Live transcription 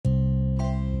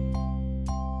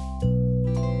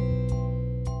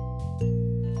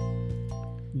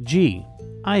Gee,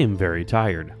 I am very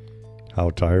tired.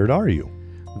 How tired are you?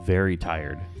 Very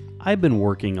tired. I've been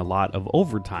working a lot of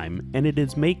overtime and it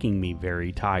is making me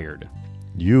very tired.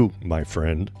 You, my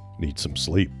friend, need some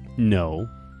sleep. No,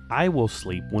 I will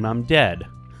sleep when I'm dead.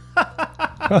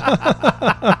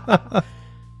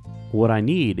 What I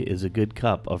need is a good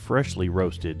cup of freshly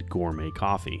roasted gourmet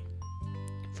coffee.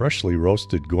 Freshly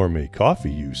roasted gourmet coffee,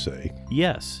 you say?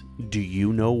 Yes. Do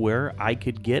you know where I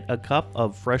could get a cup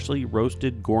of freshly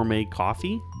roasted gourmet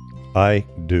coffee? I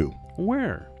do.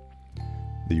 Where?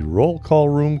 The Roll Call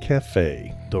Room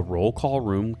Cafe. The Roll Call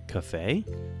Room Cafe?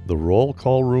 The Roll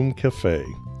Call Room Cafe.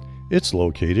 It's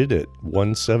located at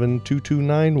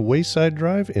 17229 Wayside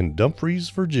Drive in Dumfries,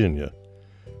 Virginia.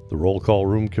 The Roll Call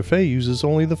Room Cafe uses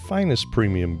only the finest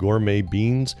premium gourmet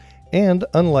beans, and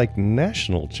unlike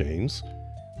national chains,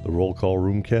 the Roll Call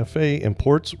Room Cafe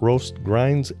imports, roasts,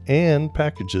 grinds, and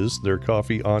packages their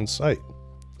coffee on site.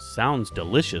 Sounds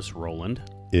delicious, Roland.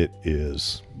 It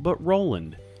is. But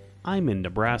Roland, I'm in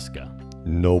Nebraska.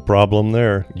 No problem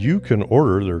there. You can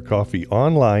order their coffee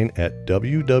online at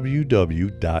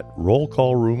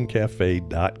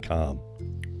www.rollcallroomcafe.com.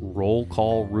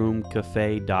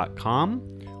 Rollcallroomcafe.com?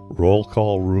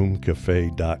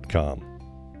 Rollcallroomcafe.com.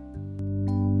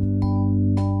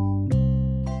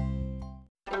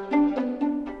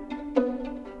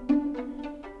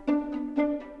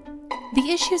 The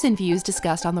issues and views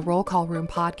discussed on the Roll Call Room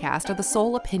podcast are the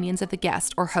sole opinions of the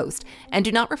guest or host and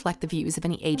do not reflect the views of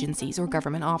any agencies or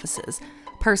government offices.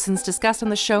 Persons discussed on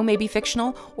the show may be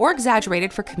fictional or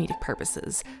exaggerated for comedic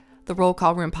purposes. The Roll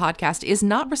Call Room podcast is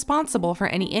not responsible for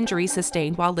any injuries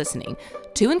sustained while listening,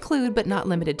 to include but not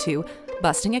limited to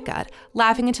busting a gut,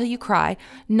 laughing until you cry,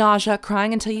 nausea,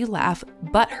 crying until you laugh,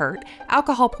 butt hurt,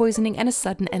 alcohol poisoning, and a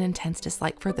sudden and intense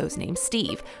dislike for those named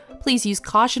Steve. Please use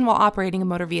caution while operating a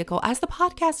motor vehicle, as the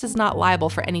podcast is not liable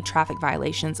for any traffic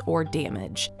violations or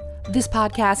damage. This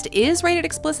podcast is rated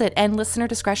explicit and listener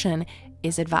discretion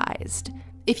is advised.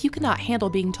 If you cannot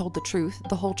handle being told the truth,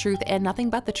 the whole truth, and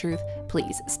nothing but the truth,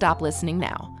 please stop listening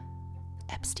now.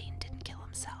 Epstein didn't kill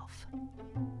himself.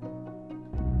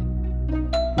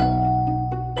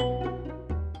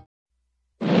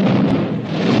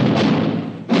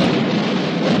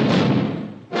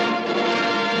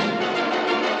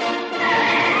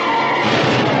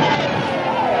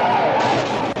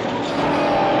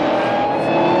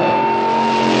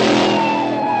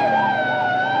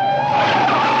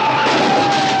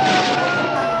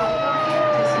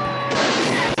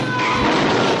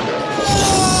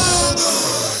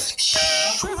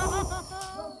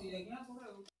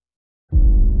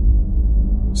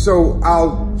 So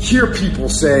I'll hear people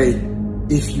say,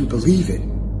 if you believe it,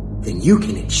 then you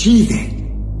can achieve it.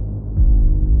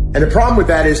 And the problem with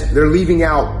that is they're leaving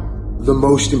out the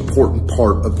most important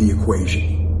part of the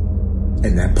equation.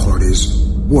 And that part is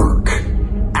work,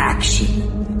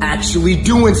 action, actually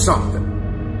doing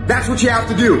something. That's what you have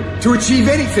to do to achieve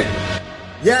anything.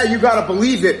 Yeah, you gotta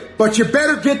believe it, but you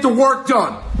better get the work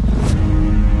done.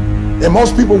 And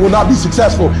most people will not be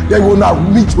successful. They will not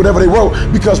reach whatever they wrote,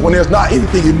 because when there's not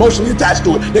anything emotionally attached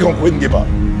to it, they're going to quit and give up.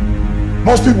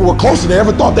 Most people were closer than they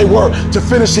ever thought they were to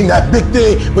finishing that big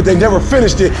thing, but they never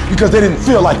finished it because they didn't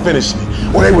feel like finishing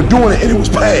it. Or they were doing it and it was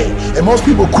pain. And most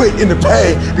people quit in the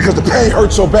pain because the pain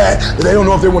hurts so bad that they don't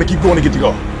know if they want to keep going to get to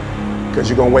go. Because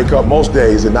you're going to wake up most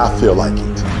days and not feel like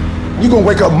it. You're going to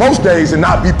wake up most days and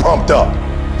not be pumped up.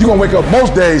 You're going to wake up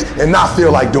most days and not feel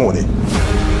like doing it.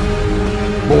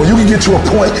 But when you can get to a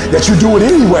point that you do it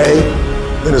anyway,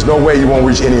 then there's no way you won't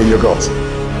reach any of your goals.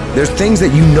 There's things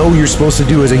that you know you're supposed to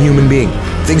do as a human being.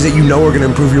 Things that you know are going to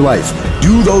improve your life.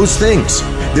 Do those things.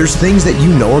 There's things that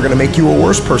you know are going to make you a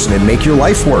worse person and make your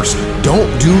life worse.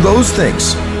 Don't do those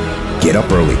things. Get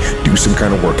up early. Do some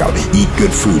kind of workout. Eat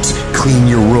good foods. Clean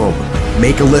your room.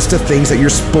 Make a list of things that you're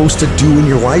supposed to do in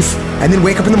your life, and then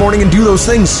wake up in the morning and do those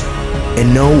things.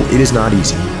 And no, it is not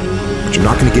easy. But you're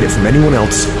not going to get it from anyone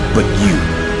else but you.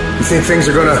 You think things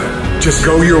are gonna just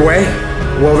go your way?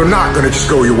 Well, they're not gonna just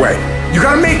go your way. You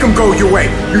gotta make them go your way.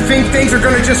 You think things are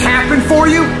gonna just happen for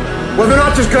you? Well, they're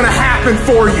not just gonna happen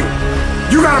for you.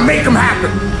 You gotta make them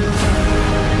happen.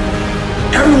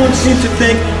 Everyone seems to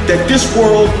think that this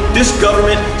world, this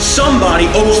government, somebody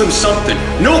owes them something.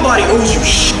 Nobody owes you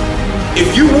shit.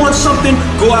 If you want something,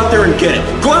 go out there and get it.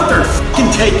 Go out there and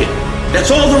fucking take it. That's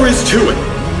all there is to it.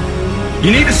 You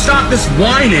need to stop this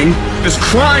whining, this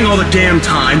crying all the damn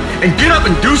time, and get up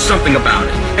and do something about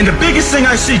it. And the biggest thing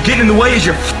I see getting in the way is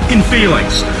your fucking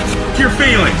feelings. F*** your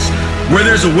feelings. Where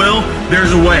there's a will,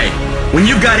 there's a way. When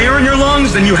you've got air in your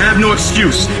lungs, then you have no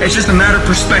excuse. It's just a matter of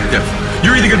perspective.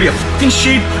 You're either gonna be a fucking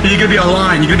sheep, or you're gonna be a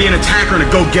lion. You're gonna be an attacker and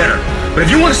a go-getter. But if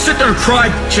you want to sit there and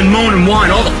cry and moan and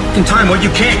whine all the fucking time while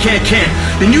you can't,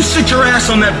 then you sit your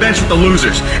ass on that bench with the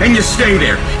losers and you stay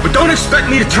there. But don't expect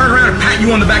me to turn around and pat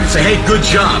you on the back and say, hey, good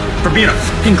job for being a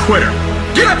fucking quitter.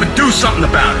 Get up and do something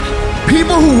about it.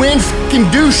 People who win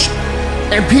fucking do shit,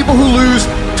 and people who lose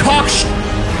talk shit.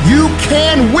 You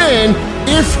can win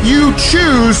if you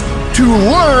choose to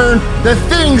learn the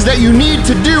things that you need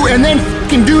to do and then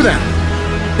fucking do them.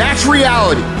 That's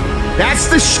reality.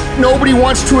 That's the shit nobody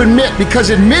wants to admit,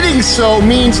 because admitting so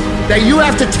means that you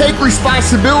have to take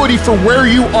responsibility for where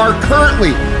you are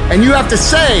currently. And you have to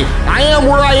say, I am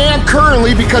where I am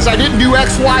currently because I didn't do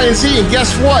X, Y, and Z. And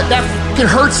guess what? That fucking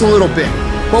hurts a little bit.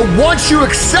 But once you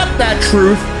accept that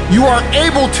truth, you are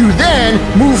able to then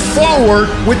move forward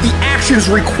with the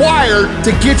actions required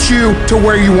to get you to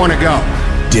where you want to go.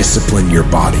 Discipline your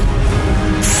body.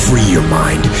 Free your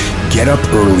mind. Get up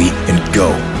early and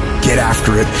go. Get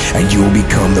after it, and you will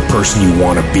become the person you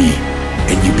want to be.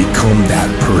 And you become that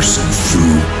person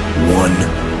through one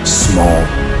small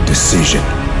decision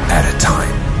at a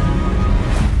time.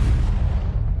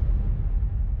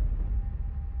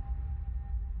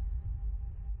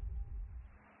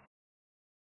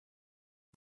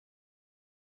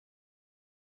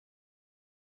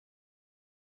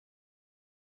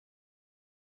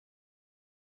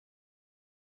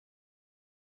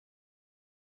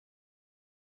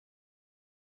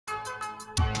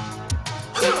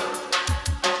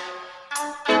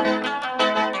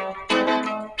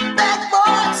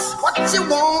 What you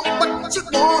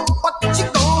want, what you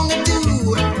gonna do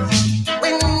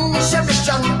when Sheriff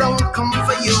John Brown come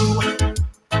for you?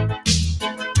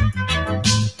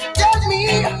 Tell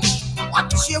me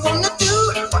what you gonna do,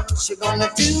 what you gonna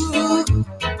do.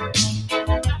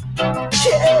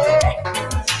 Yeah,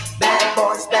 bad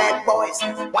boys,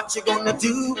 what you gonna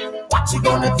do, what you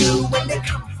gonna do when they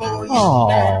come for you?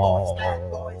 All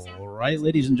right,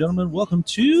 ladies and gentlemen, welcome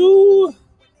to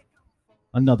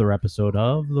another episode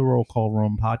of the Roll Call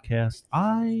Room podcast.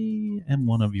 I am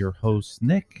one of your hosts,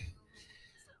 Nick.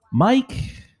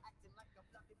 Mike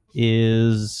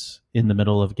is in the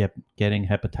middle of getting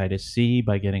hepatitis C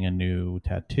by getting a new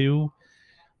tattoo.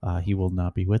 He will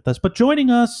not be with us. But joining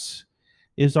us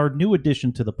is our new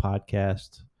addition to the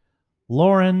podcast,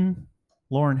 Lauren.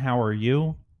 Lauren, how are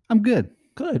you? I'm good.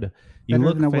 Good. You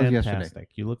look fantastic.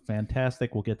 You look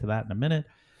fantastic. We'll get to that in a minute.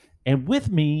 And with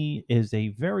me is a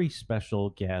very special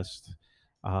guest,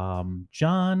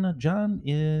 John. John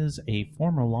is a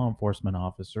former law enforcement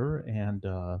officer and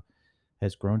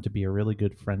has grown to be a really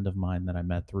good friend of mine that I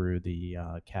met through the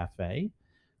cafe.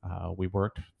 We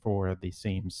worked for the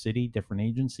same city, different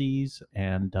agencies,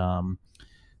 and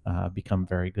become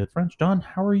very good friends. John,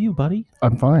 how are you, buddy?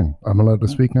 I'm fine. I'm allowed to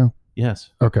speak now?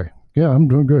 Yes. Okay. Yeah, I'm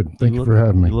doing good. Thank you for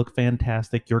having me. You look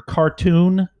fantastic. Your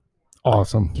cartoon...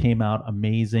 Awesome. Came out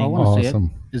amazing. I want to awesome.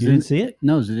 See it. You didn't see it?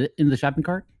 No, is it in the shopping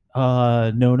cart?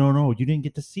 No. You didn't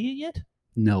get to see it yet?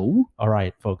 No. All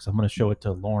right, folks. I'm going to show it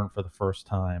to Lauren for the first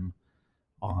time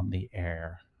on the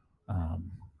air.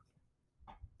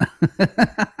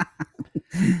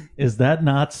 Is that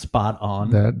not spot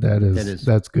on? That is.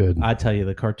 That's good. I tell you,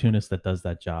 the cartoonist that does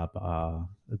that job,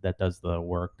 that does the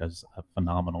work, does a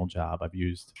phenomenal job. I've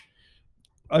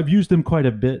used him quite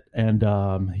a bit,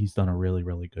 and he's done a really,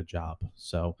 really good job.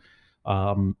 So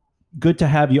good to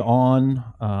have you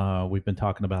on. We've been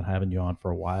talking about having you on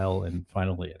for a while, and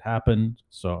finally it happened.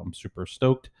 So I'm super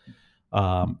stoked.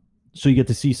 So you get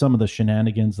to see some of the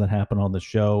shenanigans that happen on the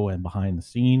show and behind the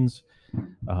scenes.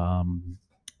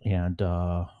 And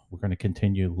we're going to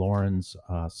continue Lauren's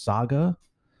saga.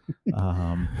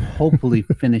 Hopefully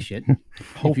finish it.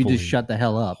 If you just shut the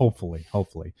hell up. Hopefully.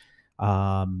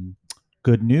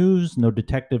 Good news. No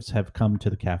detectives have come to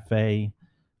the cafe.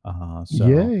 So,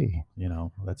 yay. You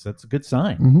know, that's a good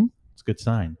sign. Mm-hmm. It's a good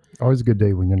sign. Always a good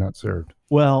day when you're not served.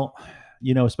 Well,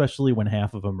 you know, especially when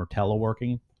half of them are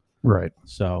teleworking. Right.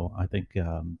 So I think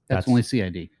that's only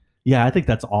CID. Yeah, I think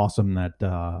that's awesome that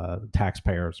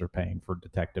taxpayers are paying for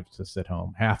detectives to sit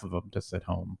home. Half of them to sit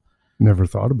home. Never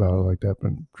thought about it like that,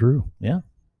 but true. Yeah.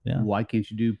 Why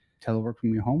can't you do telework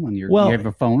from your home? You have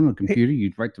a phone, a computer.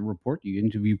 You write the report. You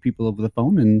interview people over the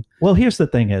phone. And well, here's the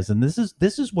thing: and this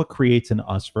is what creates an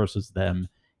us versus them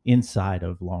inside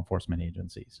of law enforcement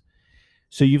agencies.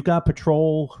 So you've got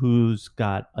patrol who's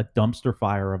got a dumpster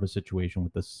fire of a situation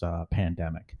with this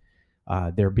pandemic.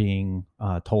 They're being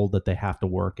told that they have to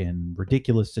work in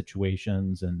ridiculous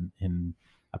situations and in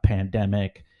a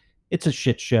pandemic. It's a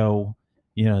shit show.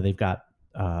 You know, they've got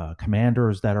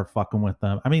commanders that are fucking with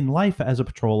them. I mean, life as a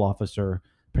patrol officer,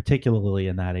 particularly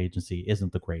in that agency,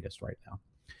 isn't the greatest right now.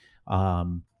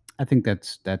 I think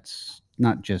that's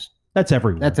not just that's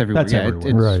everywhere. That's everywhere. That's yeah,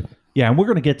 everywhere. Right. Yeah, and we're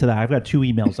going to get to that. I've got 2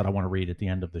 emails that I want to read at the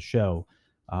end of the show.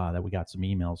 That we got some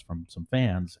emails from some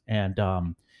fans, and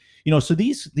so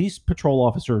these patrol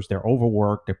officers, they're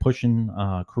overworked, they're pushing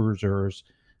cruisers,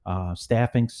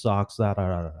 staffing sucks,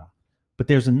 but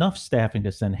there's enough staffing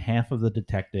to send half of the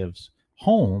detectives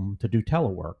home to do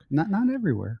telework. Not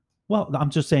everywhere. Well, I'm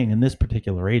just saying in this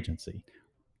particular agency.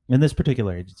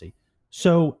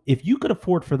 So if you could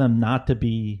afford for them not to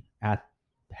be at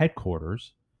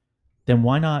headquarters, then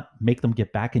why not make them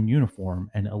get back in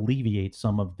uniform and alleviate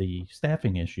some of the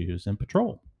staffing issues in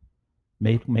patrol?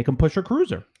 Make them push a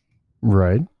cruiser.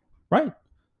 Right.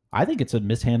 I think it's a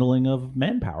mishandling of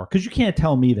manpower, because you can't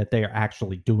tell me that they are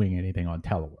actually doing anything on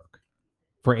telework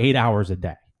for 8 hours a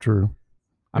day. True.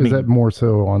 Is that more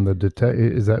so on the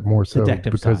Is that more so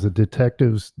because side. The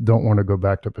detectives don't want to go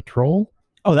back to patrol?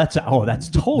 Oh, that's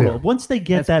total. Yeah. Once they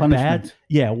get that badge,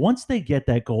 once they get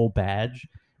that gold badge,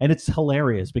 and it's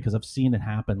hilarious because I've seen it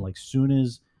happen. Like, soon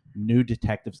as new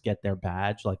detectives get their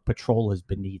badge, like, patrol is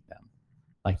beneath them.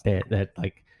 Like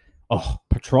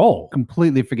patrol.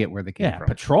 Completely forget where they came from.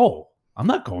 Patrol. I'm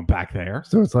not going back there.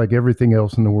 So it's like everything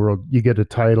else in the world. You get a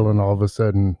title, and all of a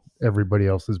sudden, everybody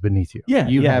else is beneath you. Yeah,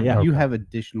 you have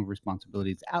additional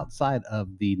responsibilities outside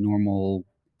of the normal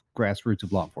grassroots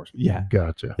of law enforcement. Yeah,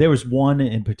 gotcha. There was one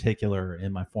in particular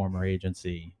in my former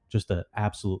agency, just an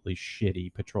absolutely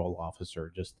shitty patrol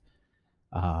officer, just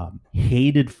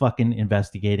hated fucking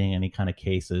investigating any kind of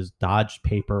cases, dodged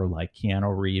paper like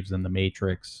Keanu Reeves in The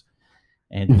Matrix,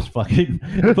 and just fucking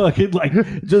like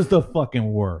just the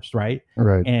fucking worst, right?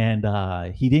 Right.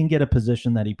 And he didn't get a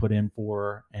position that he put in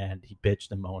for, and he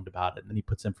bitched and moaned about it. And then he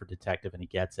puts in for detective, and he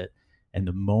gets it. And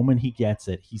the moment he gets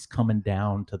it, he's coming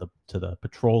down to the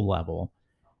patrol level,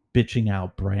 bitching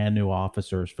out brand new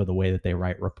officers for the way that they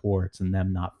write reports and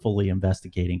them not fully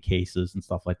investigating cases and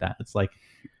stuff like that. It's like,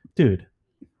 dude,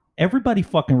 everybody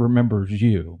fucking remembers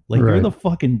you. Like, right.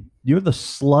 you're the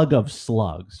slug of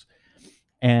slugs.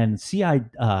 And CI,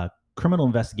 Criminal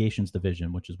Investigations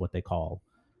Division, which is what they call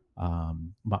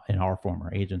in our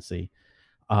former agency,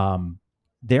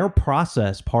 their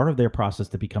process, part of their process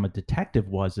to become a detective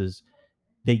is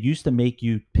they used to make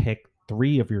you pick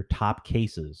 3 of your top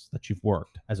cases that you've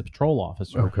worked as a patrol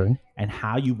officer, okay, and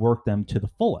how you work them to the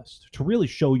fullest to really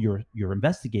show your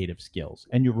investigative skills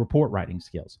and your report writing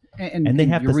skills. And they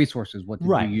have your resources. What did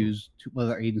you use? What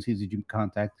other agencies did you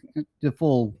contact? The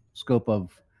full scope of.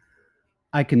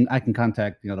 I can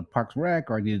contact the Parks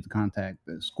Rec, or I needed to contact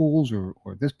the schools or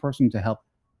this person to help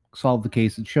solve the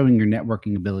case. It's showing your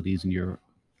networking abilities and your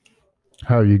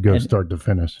how you go start to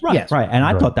finish. Right, yes. Right. And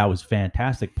I thought that was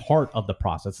fantastic part of the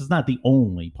process. It's not the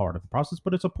only part of the process,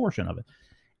 but it's a portion of it.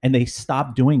 And they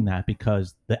stopped doing that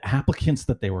because the applicants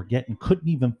that they were getting couldn't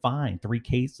even find 3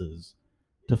 cases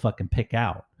to fucking pick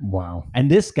out. Wow.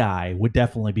 And this guy would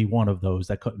definitely be one of those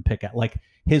that couldn't pick out. Like,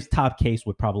 his top case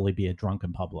would probably be a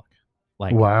drunken public.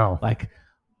 Like, wow. Like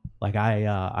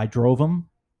I drove him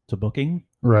to booking.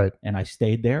 Right. And I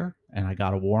stayed there, and I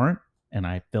got a warrant, and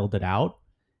I filled it out.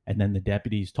 And then the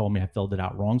deputies told me I filled it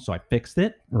out wrong, so I fixed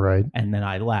it. Right. And then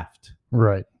I left.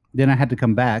 Right. Then I had to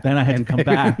come back. and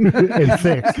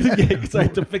fix. Because I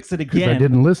had to fix it again. I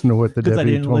didn't listen to what the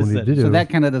deputy told me to do. So that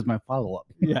kind of does my follow-up.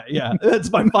 Yeah.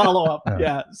 That's my follow-up.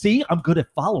 Yeah. See, I'm good at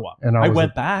follow-up. And I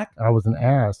went back. I was an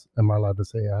ass. Am I allowed to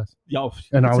say ass? Yo,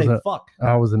 and I was fuck.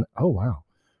 I was an, oh, wow.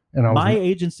 And I was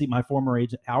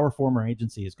our former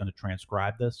agency is going to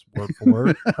transcribe this word for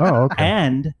word. Oh,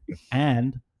 okay.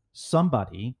 And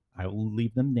somebody, I will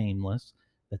leave them nameless,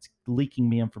 that's leaking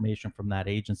me information from that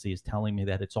agency is telling me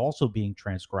that it's also being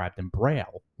transcribed in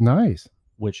Braille. Nice.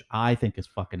 Which I think is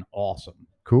fucking awesome.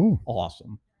 Cool.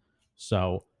 Awesome.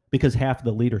 So, because half of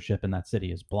the leadership in that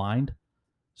city is blind.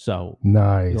 So,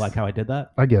 nice. You like how I did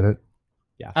that? I get it.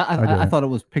 Yeah. I thought it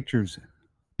was pictures,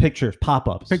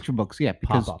 pop-ups. Picture books, yeah.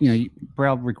 Because, pop-ups.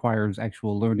 Braille requires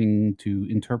actual learning to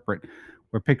interpret,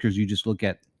 where pictures you just look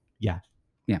at. Yeah.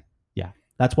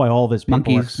 That's why all this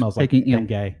paperwork smells like Ben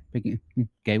Gay.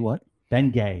 Gay what?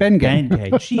 Ben Gay. Ben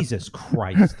Gay. Jesus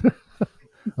Christ.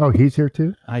 Oh, he's here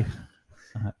too?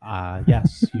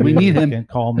 Yes. We need him. Can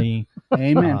call me.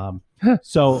 Amen.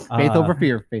 So faith over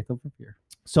fear. Faith over fear.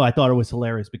 So I thought it was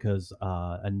hilarious because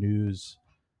a news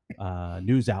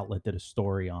outlet did a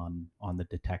story on the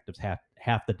detectives,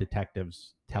 half the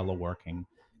detectives teleworking,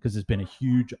 because there's been a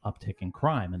huge uptick in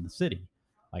crime in the city.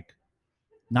 Like,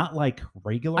 not like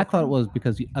regular. I thought it was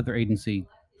because the other agency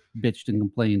bitched and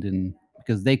complained, and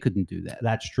because they couldn't do that.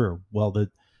 That's true. Well,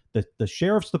 the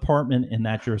sheriff's department in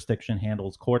that jurisdiction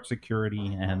handles court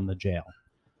security and the jail.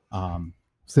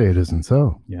 Say it isn't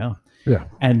so. Yeah. Yeah.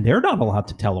 And they're not allowed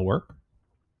to telework.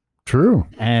 True.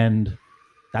 And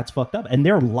That's fucked up. And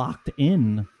they're locked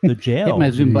in the jail. Hit my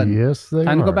Zoom button. Yes, they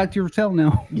Time to go are. back to your hotel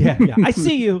now. Yeah. I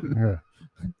see you. Yeah.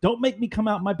 Don't make me come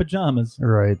out in my pajamas.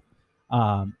 Right.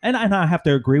 And I have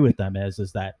to agree with them is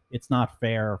that it's not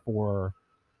fair for,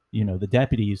 the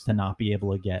deputies to not be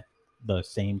able to get the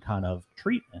same kind of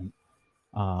treatment.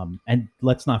 And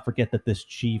let's not forget that this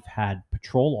chief had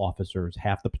patrol officers,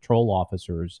 half the patrol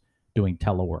officers doing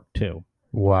telework too.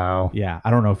 Wow. Yeah. I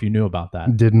don't know if you knew about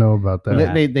that. Didn't know about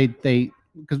that. They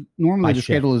because normally By the shift.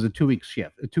 schedule is a 2-week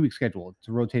shift, a 2-week schedule. It's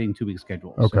a rotating 2-week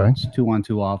schedule. So Okay. it's 2 on,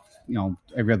 2 off,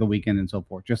 every other weekend and so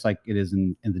forth, just like it is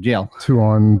in the jail. 2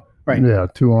 on, Right. Yeah,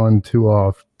 2 on, 2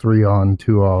 off, 3 on,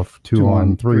 2 off, 2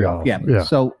 on, 3 off. Yeah.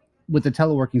 So with the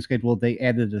teleworking schedule, they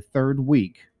added a 3rd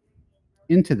week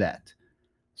into that.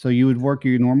 So you would work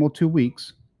your normal 2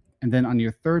 weeks, and then on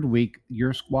your 3rd week,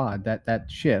 your squad,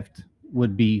 that shift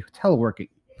would be teleworking.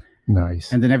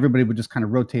 Nice. And then everybody would just kind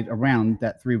of rotate around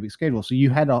that 3-week schedule. So you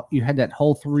had that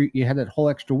whole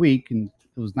extra week, and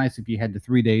it was nice if you had the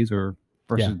 3 days or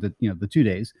versus the 2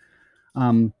 days.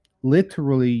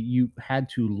 Literally, you had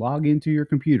to log into your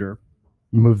computer.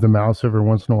 Move the mouse every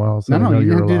once in a while. So No, you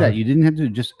didn't have to do that. You didn't have to,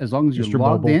 just as long as Just you're your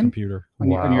logged mobile in computer. on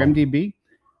your Wow. MDB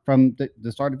from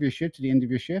the start of your shift to the end of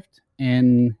your shift,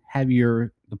 and have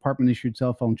your department issued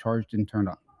cell phone charged and turned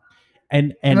on.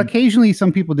 And occasionally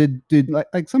some people did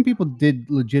like some people did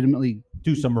legitimately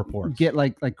do some reports, get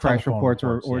like crash Telephone reports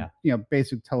reports, or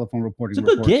basic telephone reporting. It's a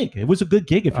good reports. gig. It was a good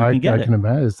gig if you I can get can it.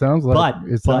 imagine. It sounds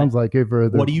like every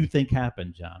other. What do you think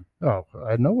happened, John? Oh,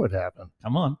 I know what happened.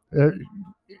 Come on.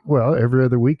 Well, every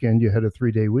other weekend you had a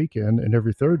 3-day weekend, and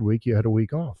every 3rd week you had a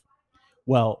week off.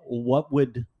 Well, what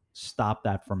would stop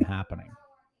that from happening?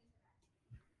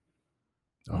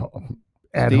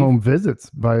 At-home visits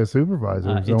by a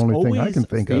supervisor is the It's only thing I can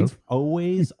think Steve, of.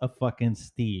 Always a fucking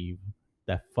Steve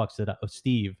that fucks it up.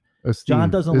 Steve. A Steve. John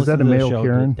doesn't Is listen that a to the male show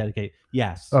Karen? dedicated.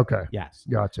 Yes. Okay. Yes.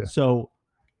 Gotcha. So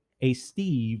a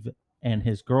Steve and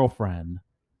his girlfriend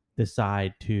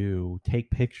decide to take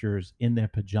pictures in their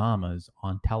pajamas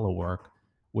on telework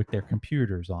with their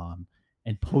computers on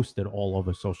and post it all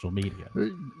over social media.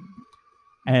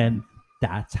 And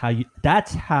that's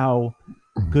how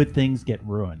good things get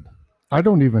ruined. I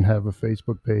don't even have a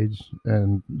Facebook page,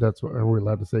 and that's what, are we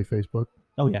allowed to say Facebook?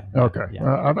 Oh yeah. Okay.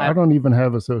 Yeah. I don't even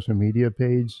have a social media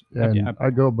page, and Okay, I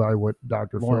go by what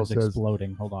Dr. Phil Lauren's says.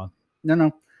 exploding. Hold on.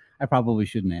 No, I probably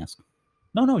shouldn't ask.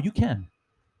 No, you can.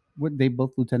 Were they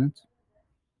both lieutenants?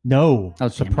 No. Oh,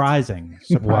 surprising.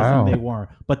 Wow. They weren't,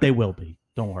 but they will be.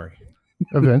 Don't worry.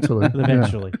 Eventually.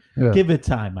 Eventually. Yeah. Give it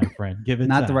time, my friend. Give it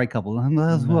Not time. the right couple.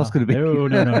 Who else could it be? No.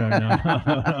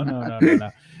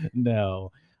 No.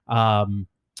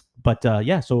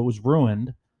 So it was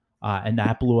ruined, and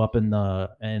that blew up in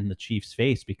the chief's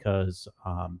face because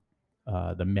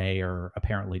the mayor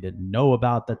apparently didn't know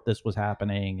about that this was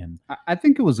happening, and I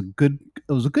think it was a good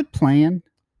plan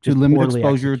to Just limit poorly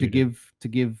exposure executed. to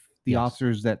give the Yes.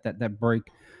 officers that break.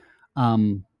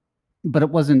 But it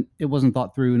wasn't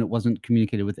thought through, and it wasn't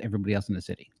communicated with everybody else in the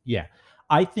city. yeah,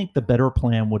 I think the better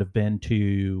plan would have been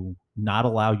to not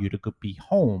allow you to be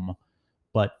home,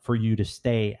 but for you to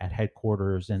stay at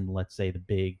headquarters in, let's say, the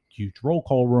big, huge roll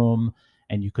call room,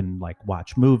 and you can like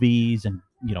watch movies and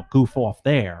goof off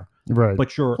there. Right.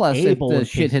 But you're Plus, if able the in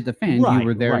shit case- hit the fan, you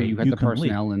were there, you had the can leave.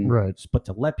 personnel, and Right. But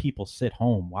to let people sit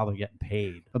home while they're getting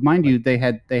paid. But mind you, they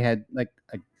had like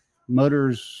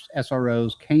motors,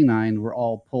 SROs, K9 were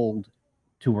all pulled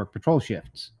to work patrol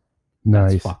shifts.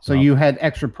 Nice. So you had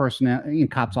extra personnel,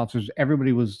 cops, officers.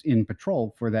 Everybody was in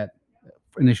patrol for that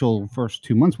initial first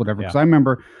 2 months, whatever. Because Yeah. I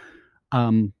remember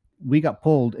we got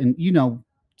pulled, and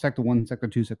Sector 1, Sector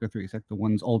 2, Sector 3. Sector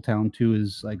 1's Old Town, 2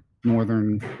 is like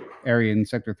northern area, and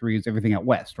Sector 3 is everything out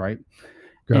west, right?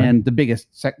 Okay. And the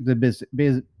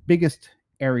biggest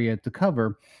area to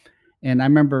cover. And I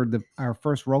remember our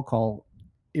first roll call,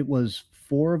 it was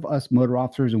 4 of us motor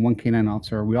officers and 1 K9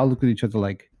 officer. We all looked at each other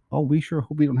like, oh, we sure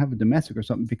hope we don't have a domestic or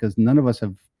something, because none of us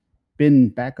have been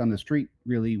back on the street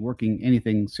really working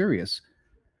anything serious.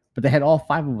 But they had all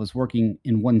 5 of us working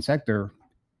in one sector,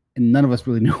 and none of us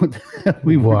really knew what the hell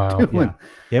we were doing.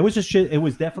 Yeah, it was a shit. It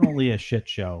was definitely a shit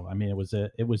show. I mean, it was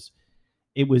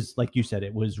like you said,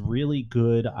 it was really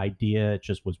good idea. It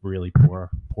just was really poor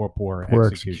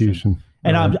execution.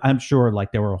 And Right. I'm sure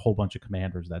like there were a whole bunch of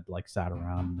commanders that like sat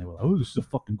around and they were like, "Oh, this is a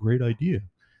fucking great idea."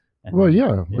 And Well,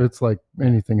 yeah, it's like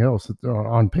anything else.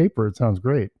 On paper, it sounds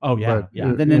great. Oh, yeah, but yeah.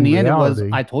 And then in the end, it was,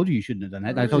 reality- I told you shouldn't have done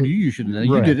that. I told you shouldn't have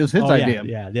done that. Right. You did. It was his Oh, yeah, idea.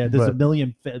 Yeah. There's a But-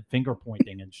 million finger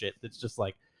pointing and shit. It's just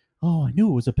like, oh, I knew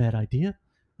it was a bad idea.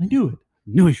 I knew it.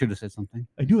 Knew I should have said something.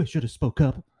 I knew I should have spoke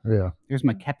up. Yeah. Here's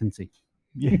my captaincy.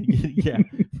 Yeah.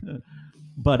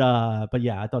 But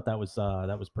yeah, I thought that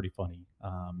was pretty funny.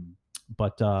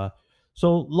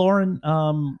 So Lauren,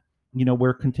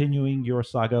 we're continuing your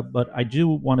saga, but I do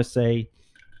want to say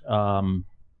a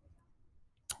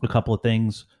couple of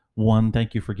things. One,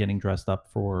 thank you for getting dressed up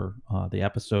for the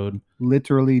episode.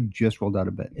 Literally just rolled out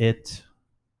of bed. It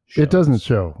doesn't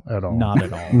show at all. Not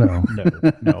at all.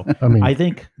 No. I mean, I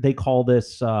think they call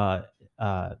this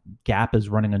Gap is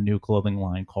running a new clothing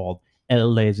line called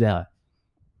El Laser.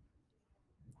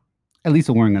 At least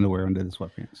I'm wearing underwear under the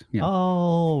sweatpants. Yeah.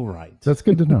 Oh, right. That's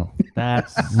good to know.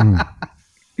 That's.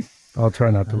 I'll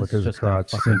try not to look at his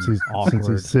crotch since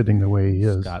he's sitting the way he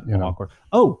is. Awkward.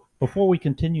 Oh, before we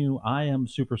continue, I am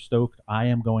super stoked. I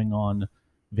am going on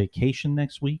vacation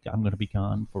next week. I'm going to be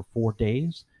gone for 4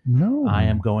 days. No. I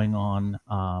am going on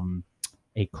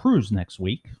a cruise next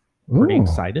week. Pretty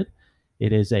excited.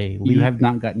 It is You have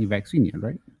not gotten your vaccine yet,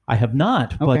 right? I have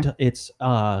not, Okay. but it's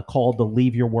called the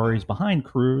Leave Your Worries Behind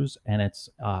cruise, and it's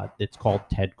called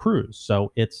Ted Cruise.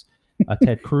 So it's a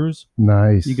Ted Cruise.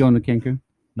 Nice. You going to Cancun?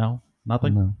 No,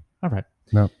 nothing. No. All right.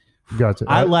 No. Gotcha.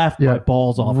 I laughed my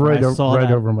balls off when I saw that.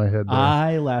 Right over my head there.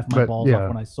 I laughed my balls off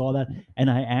when I saw that, and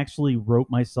I actually wrote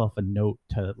myself a note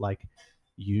to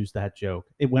use that joke.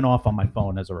 It went off on my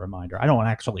phone as a reminder. I don't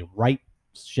actually write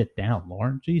shit down,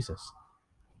 Lauren. Jesus.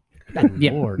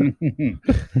 Lord.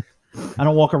 I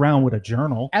don't walk around with a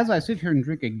journal. As I sit here and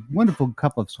drink a wonderful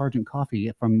cup of Sergeant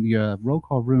coffee from the Roll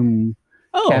Call Room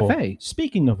Cafe.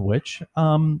 Speaking of which,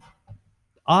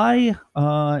 I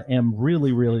am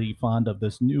really, really fond of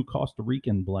this new Costa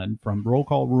Rican blend from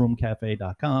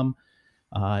rollcallroomcafe.com.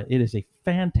 It is a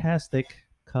fantastic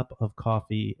cup of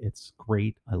coffee. It's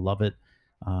great. I love it.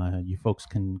 You folks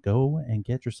can go and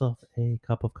get yourself a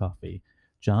cup of coffee.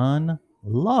 John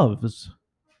loves,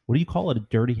 what do you call it, a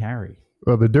Dirty Harry?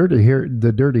 Well, the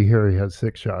Dirty Harry has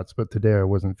 6 shots, but today I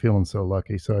wasn't feeling so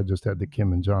lucky, so I just had the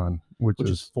Kim and John, which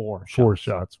is 4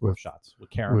 shots with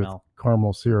caramel, with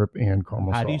caramel syrup and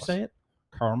caramel How sauce. do you say it?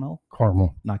 Caramel,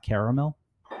 not caramel.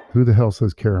 Who the hell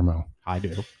says caramel? I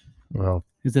do. Well,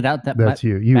 is it out that that's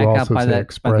you? You back also out by say that,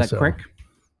 espresso. by that crick?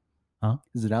 Huh?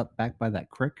 Is it out back by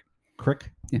that crick?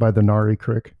 Yeah. By the Nari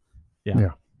Crick? Yeah.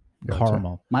 Gotcha.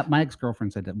 Caramel. My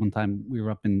ex-girlfriend said that one time we were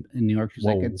up in New York. She's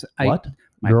like, what?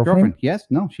 My girlfriend? Yes.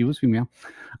 No, she was female.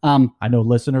 I know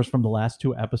listeners from the last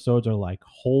 2 episodes are like,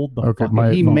 hold the fuck up.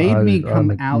 He made me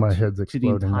come out my head's to the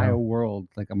exploding entire now. world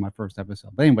like on my first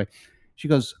episode. But anyway, she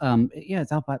goes, yeah,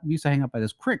 it's out by, we used to hang out by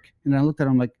this crick. And I looked at her,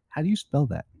 I'm like, how do you spell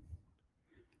that?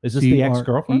 Is this the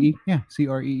ex-girlfriend? Yeah,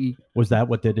 C-R-E-E. Was that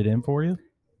what did it in for you?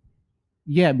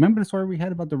 Yeah, remember the story we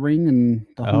had about the ring and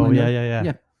the whole Oh, yeah.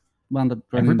 Yeah. Wound up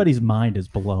running- Everybody's mind is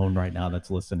blown right now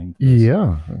that's listening.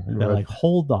 Yeah. They're like,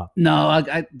 hold up. No,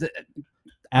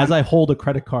 As I hold a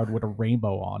credit card with a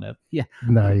rainbow on it. Yeah.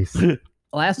 Nice.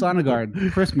 Last Honor Guard,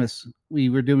 Christmas, we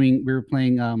were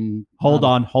playing Hold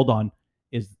on.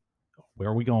 Where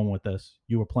are we going with this?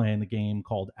 You were playing the game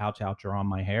called Ouch Ouch You're on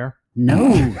My Hair? No.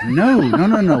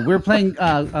 We're playing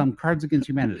Cards Against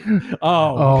Humanity.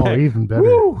 Oh, okay. Even better.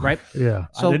 Woo! Right? Yeah.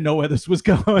 So, I didn't know where this was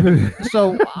going.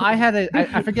 So I had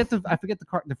I forget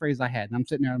the phrase I had, and I'm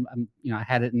sitting there, I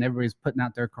had it, and everybody's putting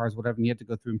out their cards, whatever, and you have to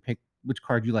go through and pick which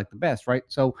card you like the best, right?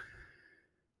 So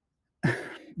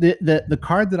the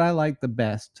card that I liked the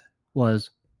best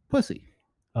was Pussy.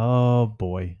 Oh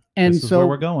boy. And this is so where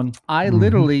we're going. I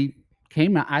literally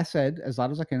came out, I said as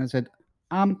loud as I can, I said,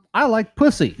 I like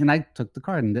Pussy. And I took the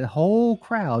card, and the whole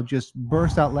crowd just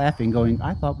burst out laughing, going,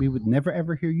 I thought we would never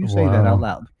ever hear you say that out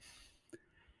loud.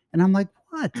 And I'm like,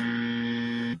 what?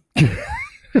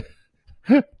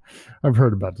 I've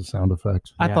heard about the sound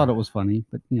effects. I thought it was funny,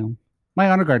 but my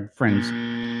honor guard friends,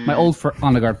 my old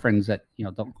honor guard friends that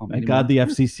don't call me. Thank anymore. God the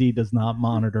FCC does not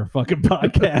monitor fucking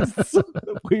podcasts.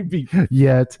 We'd be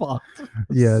Yet. fucked.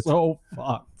 Yet. So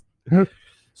fucked.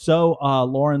 So,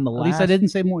 Lauren, At least I didn't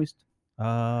say moist.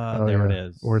 There it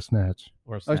is. Or Snatch.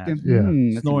 Or I was Snatch. thinking, Yeah.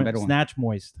 that's a better one. Snatch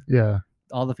Moist. Yeah.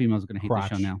 All the females are going to hate Crotch.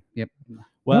 the show now. Yep.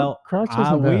 Well, Crotch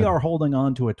isn't we bad. are holding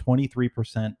on to a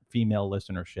 23% female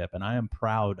listenership, and I am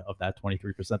proud of that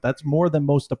 23%. That's more than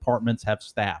most departments have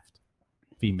staffed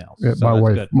females. Yeah, so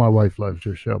that's good. my wife loves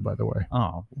your show, by the way.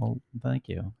 Oh, well, thank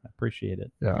you. I appreciate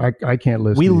it. Yeah, I can't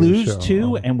listen We to your lose show.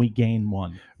 2 and we gain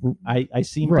 1. I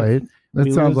seem to, Right. That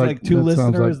we sounds lose like 2 that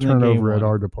sounds listeners like and then gain turnover at 1.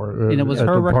 our department. And it was at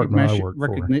her the department I work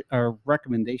for.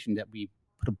 recommendation that we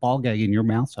put a ball gag in your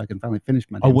mouth so I can finally finish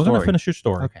my Oh, damn we're going to story. finish your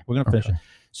story. Okay. We're going to finish it.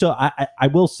 So I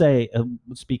will say,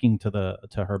 speaking to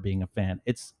her being a fan,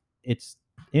 it's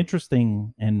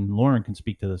interesting, and Lauren can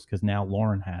speak to this because now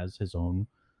Lauren has his own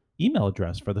email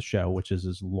address for the show, which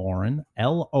is Lauren,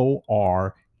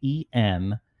 LOREN,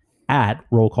 at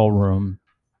rollcallroom.com.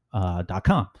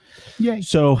 .com. Yay.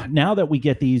 So now that we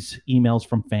get these emails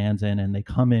from fans in, and they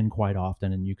come in quite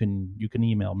often, and you can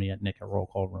email me at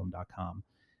nick@rollcallroom.com.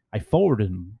 I forward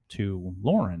them to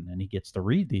Lauren, and he gets to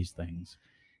read these things.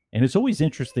 And it's always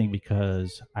interesting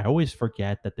because I always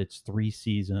forget that it's 3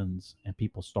 seasons and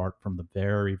people start from the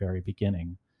very, very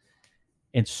beginning.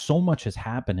 And so much has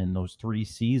happened in those 3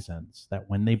 seasons that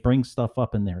when they bring stuff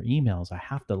up in their emails, I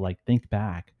have to like think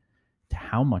back to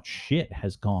how much shit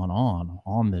has gone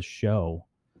on this show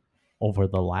over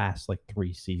the last like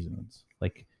 3 seasons.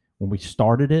 Like when we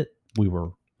started it, we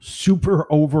were super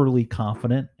overly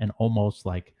confident and almost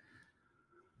like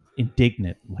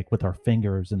indignant, like with our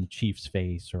fingers in the Chief's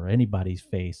face or anybody's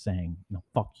face saying, "No,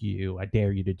 fuck you, I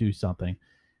dare you to do something."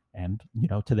 And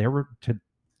to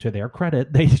their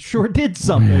credit, they sure did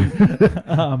something.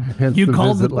 You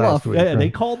called the bluff. Yeah, they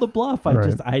called the bluff.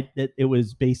 Right. It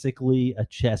was basically a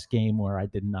chess game where I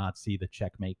did not see the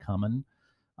checkmate coming.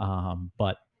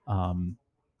 But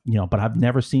I've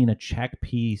never seen a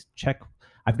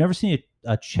I've never seen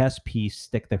a chess piece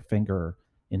stick their finger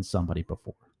in somebody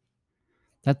before.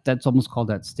 That's almost called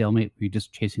that stalemate, where you're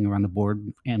just chasing around the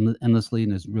board endlessly,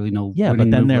 and there's really no. Yeah, but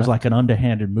then there's like an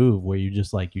underhanded move where you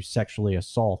just like you sexually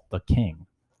assault the king.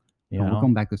 We're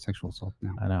going back to sexual assault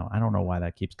now. I know. I don't know why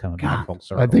that keeps coming back full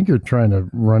circle. I think you're trying to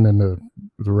run into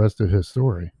the rest of his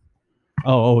story.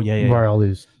 Oh yeah. By all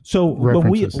these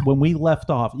references. when we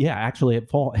left off, actually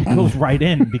it goes right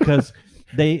in because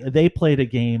they played a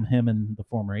game. Him and the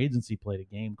former agency played a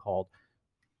game called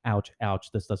 "Ouch,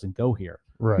 Ouch, This Doesn't Go Here."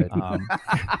 Right.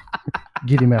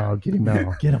 Get him out. Get him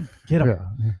out. Get him. Yeah.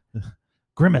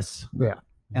 Grimace. Yeah.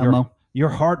 Elmo. Your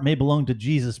heart may belong to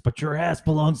Jesus, but your ass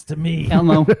belongs to me.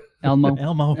 Elmo.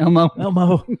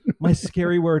 My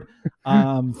scary word.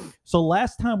 So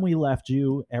last time we left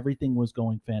you, everything was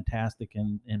going fantastic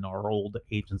in our old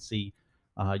agency.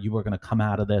 You were going to come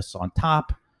out of this on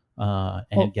top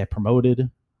and get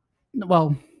promoted.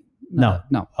 Well, no.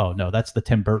 Oh no, that's the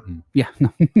Tim Burton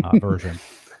version.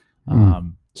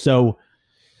 So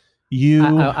you,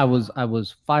 I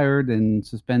was fired and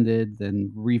suspended,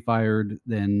 then refired,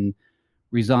 then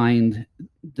resigned,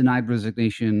 denied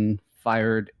resignation,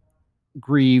 fired,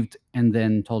 grieved, and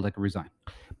then told I could resign.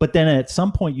 But then at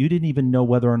some point, you didn't even know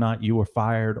whether or not you were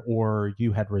fired or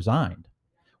you had resigned.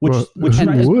 Which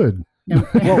would? and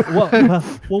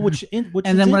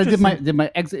then when I did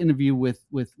my exit interview with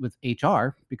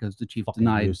HR, because the chief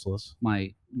denied useless.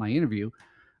 my interview,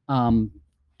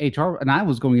 HR and I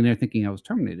was going in there thinking I was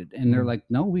terminated, and they're like,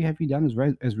 "No, we have you down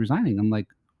as resigning." I'm like,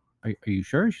 "Are you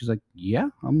sure?" She's like, "Yeah."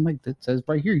 I'm like, "It says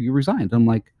right here you resigned." I'm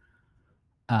like,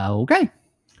 "Okay."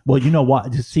 Well, you know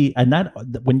what? See, and that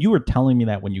when you were telling me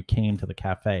that when you came to the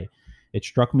cafe, it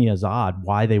struck me as odd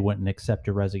why they wouldn't accept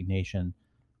your resignation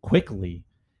quickly.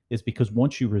 Is because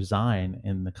once you resign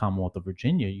in the Commonwealth of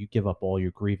Virginia, you give up all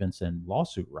your grievance and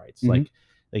lawsuit rights. Mm-hmm.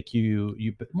 Like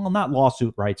you not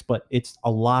lawsuit rights, but it's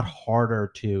a lot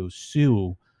harder to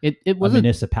sue it was a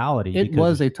municipality. It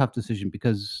was a tough decision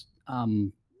because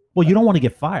well, you don't want to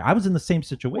get fired. I was in the same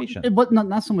situation. It was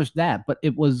not so much that, but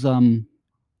it was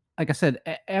like I said,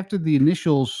 after the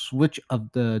initial switch of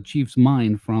the chief's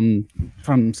mind from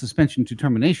suspension to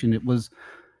termination, it was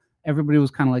everybody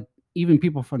was kind of like, even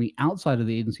people from the outside of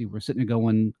the agency were sitting there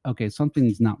going, okay,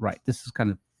 something's not right. This is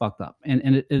kind of fucked up.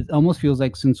 And it almost feels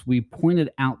like since we pointed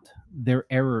out their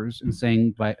errors and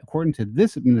saying, according to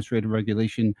this administrative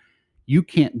regulation, you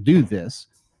can't do this,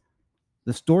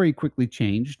 the story quickly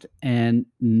changed and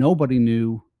nobody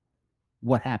knew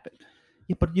what happened.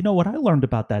 Yeah, but you know what I learned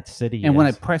about that city? And when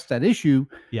I pressed that issue,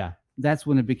 that's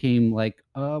when it became like,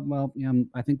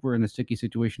 I think we're in a sticky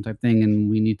situation type thing and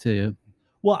we need to...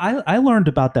 Well, I learned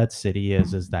about that city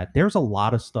is that there's a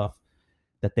lot of stuff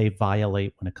that they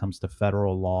violate when it comes to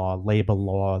federal law, labor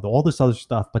law, all this other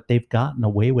stuff, but they've gotten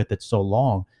away with it so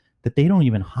long that they don't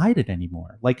even hide it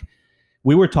anymore. Like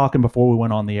we were talking before we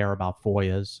went on the air about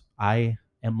FOIAs. I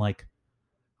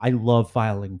love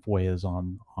filing FOIAs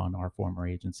on our former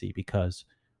agency because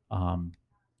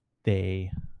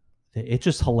it's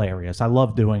just hilarious. I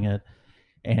love doing it.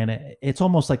 And it's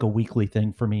almost like a weekly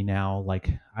thing for me now. Like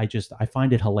I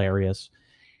find it hilarious.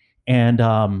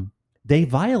 And they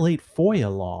violate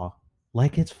FOIA law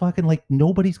like it's fucking like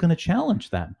nobody's going to challenge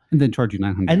them. And then charge you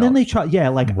 $900. And then they charge,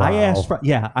 wow. I asked for,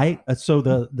 so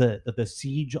the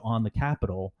siege on the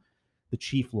Capitol, the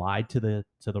chief lied to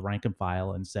the rank and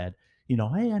file and said,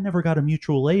 hey, I never got a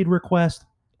mutual aid request.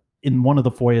 In one of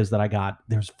the FOIAs that I got,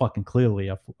 there's fucking clearly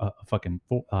a fucking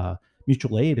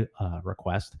mutual aid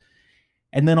request.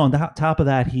 And then on top of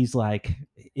that, he's like,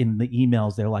 in the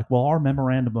emails, they're like, well, our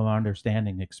memorandum of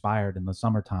understanding expired in the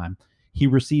summertime. He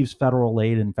receives federal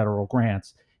aid and federal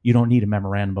grants. you don't need a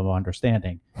memorandum of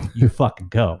understanding. You fucking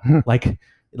go. Like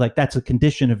that's a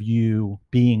condition of you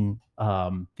being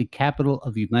the capital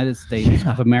of the United States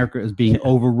of America is being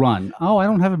overrun. Oh, I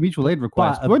don't have a mutual aid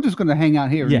request. We're just going to hang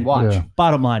out here and watch.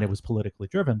 Bottom line, it was politically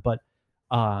driven. But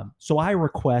so I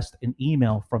request an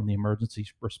email from the emergency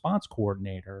response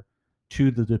coordinator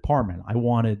to the department. I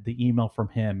wanted the email from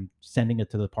him sending it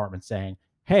to the department saying,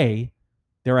 hey,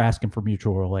 they're asking for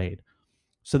mutual aid.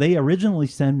 So they originally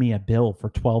sent me a bill for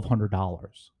 $1,200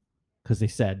 because they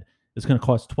said it's going to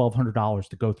cost $1,200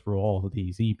 to go through all of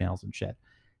these emails and shit.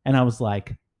 And I was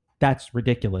like, that's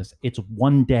ridiculous. It's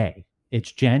one day.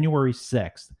 It's January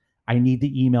 6th. I need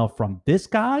the email from this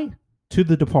guy to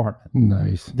the department.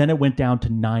 Nice. Then it went down to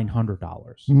 $900.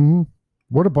 Mm-hmm.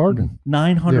 What a bargain.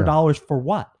 $900 for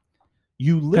what?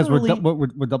 You literally...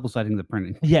 Because we're double-siding the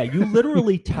printing. Yeah, you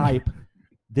literally type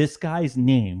this guy's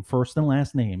name, first and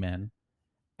last name in,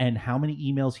 and how many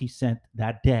emails he sent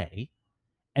that day.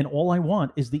 And all I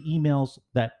want is the emails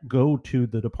that go to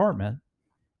the department,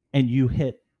 and you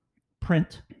hit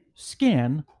print,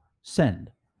 scan,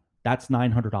 send. That's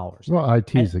 $900. Well,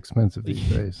 IT is expensive these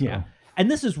days. So. Yeah. And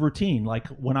this is routine. Like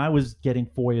when I was getting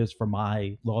FOIAs for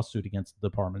my lawsuit against the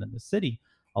department in the city,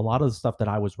 a lot of the stuff that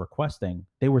I was requesting,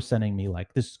 they were sending me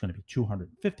like, this is going to be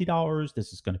 $250.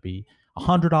 This is going to be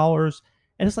 $100.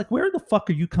 And it's like, where the fuck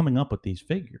are you coming up with these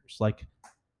figures? Like,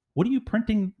 what are you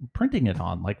printing it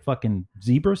on? Like fucking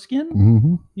zebra skin?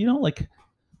 Mm-hmm. You know, like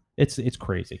it's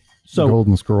crazy. So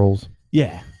Golden Scrolls.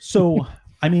 Yeah. So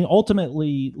I mean,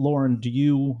 ultimately, Lauren, do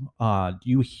you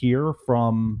hear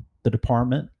from the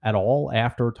department at all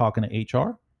after talking to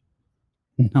HR?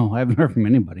 No, I haven't heard from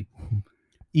anybody.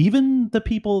 Even the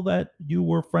people that you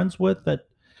were friends with, that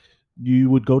you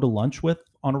would go to lunch with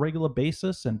on a regular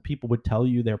basis, and people would tell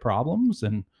you their problems,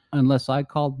 and unless I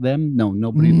called them,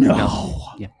 nobody. No.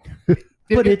 Yeah.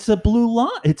 But it's a blue line.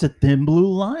 It's a thin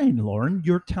blue line, Lauren.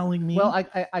 You're telling me. Well,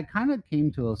 I kind of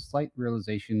came to a slight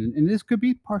realization, and this could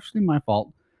be partially my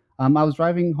fault. I was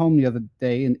driving home the other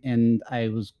day, and I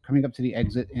was coming up to the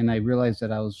exit, and I realized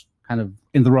that I was kind of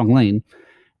in the wrong lane.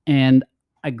 And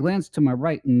I glanced to my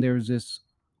right, and there's this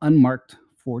unmarked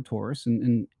Ford Taurus,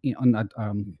 and you know,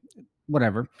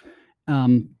 whatever.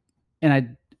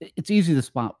 It's easy to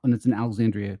spot when it's an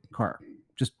Alexandria car,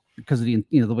 just because of the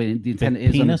way the antenna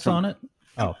is penis on it.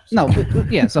 Oh no,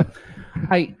 yeah. So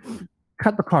I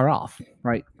cut the car off,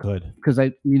 right? Good, because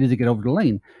I needed to get over the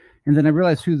lane, and then I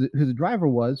realized who the driver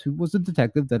was, who was a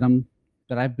detective that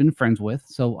I've been friends with.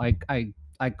 So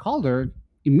I called her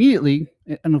immediately,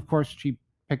 and of course she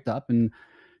picked up, and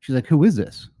she's like, "Who is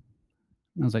this?"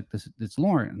 And I was like, "It's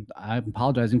Lauren. I'm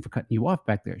apologizing for cutting you off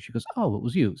back there." She goes, "Oh, it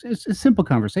was you." It's a simple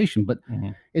conversation, but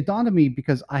it dawned on me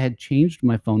because I had changed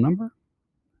my phone number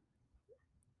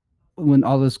when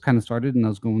all this kind of started and I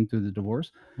was going through the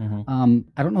divorce. I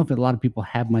don't know if a lot of people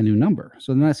have my new number.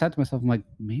 So then I said to myself, I'm like,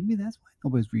 maybe that's why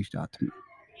nobody's reached out to me.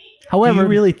 However, do you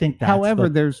really think that? However,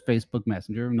 there's Facebook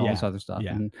Messenger and all this other stuff.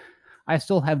 Yeah. And I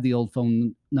still have the old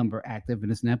phone number active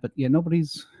and this and that, but yeah,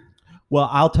 nobody's. Well,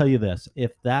 I'll tell you this.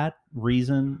 If that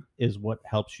reason is what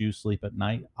helps you sleep at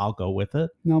night, I'll go with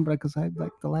it. No, but because I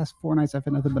like the last 4 nights I've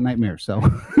had nothing but nightmares. So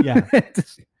yeah.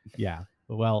 Yeah.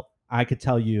 Well, I could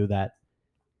tell you that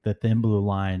the thin blue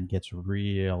line gets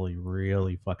really,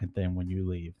 really fucking thin when you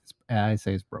leave. I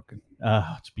say it's broken.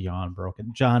 It's beyond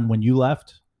broken. John, when you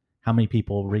left, how many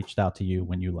people reached out to you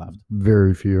when you left?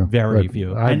 Very few. Very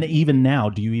few. And even now,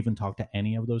 do you even talk to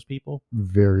any of those people?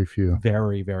 Very few.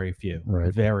 Very, very few.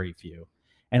 Right. Very few.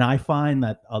 And I find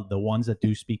that the ones that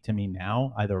do speak to me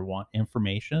now either want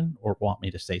information or want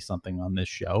me to say something on this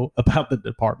show about the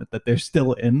department that they're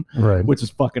still in, right, which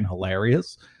is fucking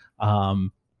hilarious.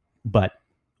 But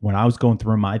when I was going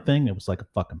through my thing, it was like a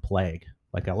fucking plague.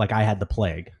 Like I had the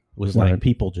plague. It was like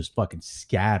people just fucking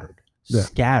scattered.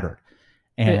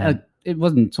 And it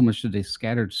wasn't so much that they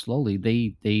scattered slowly.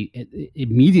 They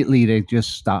immediately they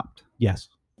just stopped. Yes.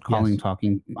 Calling,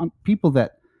 talking. People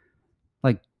that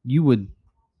like you would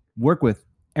work with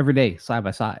every day side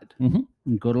by side, and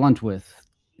go to lunch with,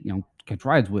 catch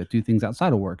rides with, do things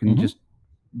outside of work, and just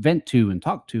vent to and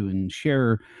talk to and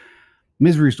share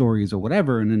misery stories or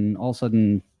whatever. And then all of a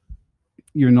sudden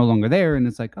you're no longer there, and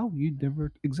it's like, oh, you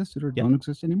never existed or don't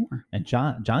exist anymore. And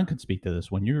John could speak to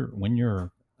this. When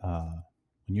you're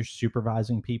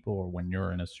supervising people, or when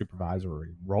you're in a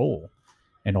supervisory role,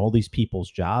 and all these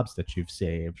people's jobs that you've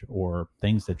saved or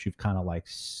things that you've kind of like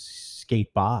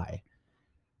skate by,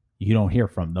 you don't hear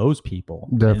from those people.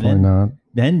 Definitely not.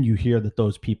 Then you hear that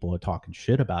those people are talking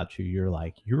shit about you. You're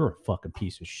like, you're a fucking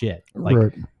piece of shit. Like,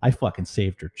 right. I fucking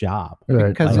saved your job. Right.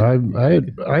 Because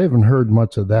I haven't heard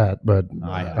much of that, but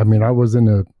I mean, I was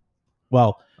in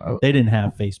Well, they didn't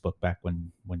have Facebook back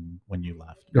when you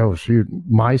left. Oh shoot,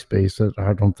 MySpace.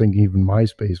 I don't think even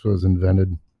MySpace was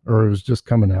invented, or it was just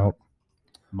coming out.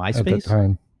 MySpace at that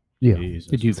time. Yeah. Jesus.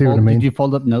 Did you See what I mean? did you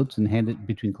fold up notes and hand it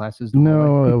between classes?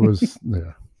 No, it was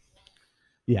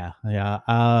yeah.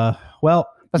 Yeah. Well,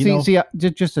 but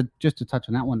just to touch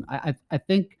on that one, I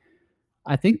think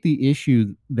the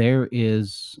issue there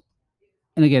is,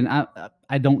 and again,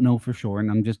 I don't know for sure,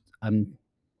 and I'm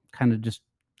kind of just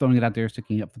throwing it out there,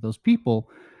 sticking up for those people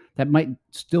that might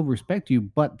still respect you,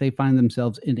 but they find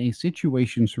themselves in a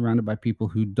situation surrounded by people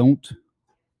who don't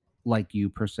like you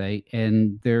per se,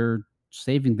 and they're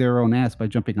saving their own ass by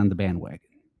jumping on the bandwagon.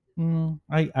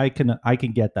 I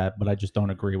can get that, but I just don't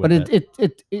agree with it.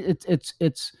 But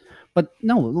it's but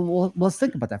no. Let's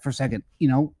think about that for a second.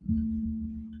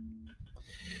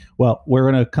 Well,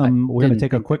 we're gonna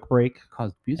take a quick break,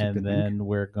 and then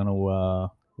we're gonna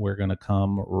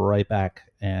come right back,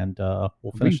 and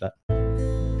we'll finish that.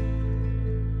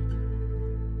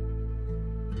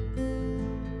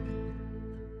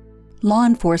 Law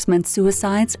enforcement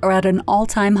suicides are at an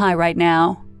all-time high right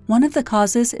now. One of the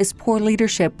causes is poor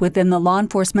leadership within the law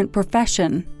enforcement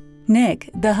profession. Nick,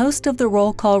 the host of the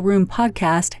Roll Call Room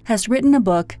podcast, has written a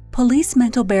book, Police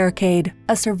Mental Barricade,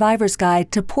 A Survivor's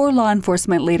Guide to Poor Law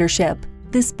Enforcement Leadership.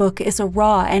 This book is a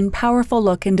raw and powerful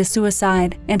look into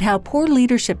suicide and how poor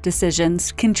leadership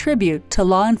decisions contribute to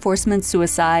law enforcement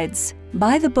suicides.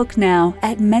 Buy the book now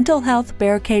at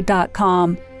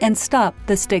mentalhealthbarricade.com and stop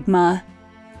the stigma.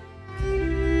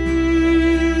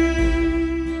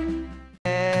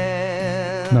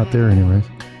 Not there anyways.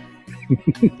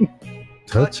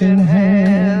 Touching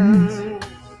hands.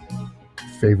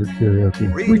 Favorite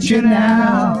karaoke. Reaching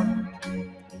out.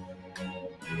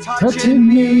 Touching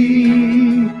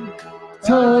me.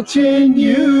 Touching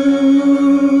you.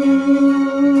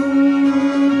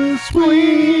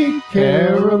 Sweet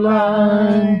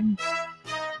Caroline.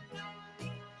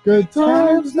 Good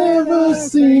times never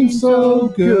seem so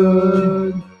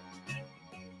good.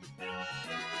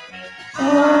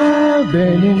 I've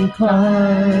been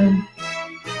inclined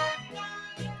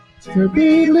to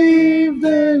believe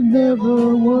there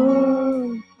never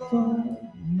was.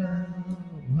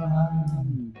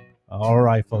 All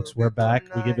right, folks, we're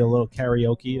back. We give you a little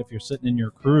karaoke if you're sitting in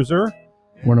your cruiser.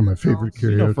 One of my favorite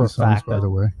karaoke for a songs, fact by that the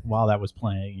way. While that was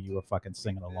playing, you were fucking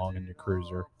singing along in your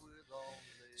cruiser.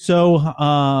 So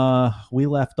we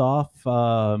left off.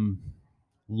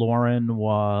 Lauren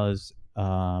was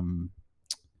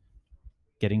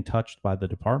getting touched by the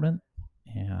department,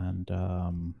 and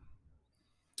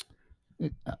where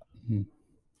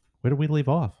did we leave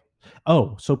off?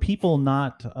 Oh, so people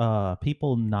not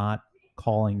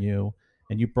calling you,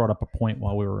 and you brought up a point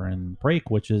while we were in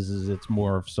break, which is it's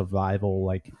more of survival.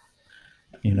 Like,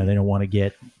 they don't want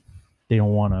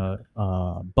to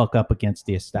buck up against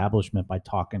the establishment by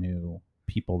talking to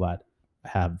people that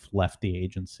have left the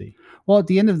agency. Well, at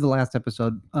the end of the last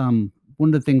episode, one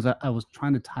of the things I was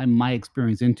trying to tie my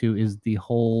experience into is the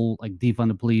whole like defund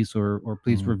the police or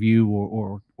police review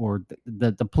or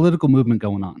the political movement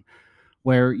going on,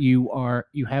 where you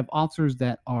have officers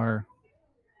that are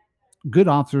good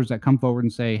officers that come forward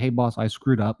and say, "Hey, boss, I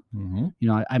screwed up.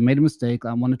 I made a mistake.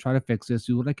 I want to try to fix this.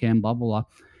 Do what I can. Blah blah blah,"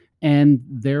 and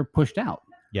they're pushed out.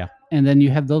 Yeah. And then you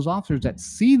have those officers that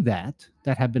see that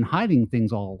have been hiding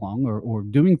things all along or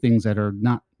doing things that are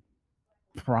not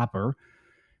proper.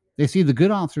 They see the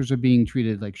good officers are being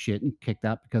treated like shit and kicked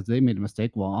out because they made a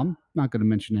mistake. Well, I'm not going to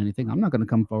mention anything. I'm not going to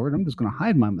come forward. I'm just going to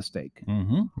hide my mistake.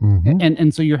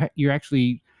 And so you're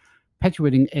actually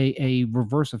perpetuating a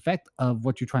reverse effect of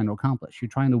what you're trying to accomplish. You're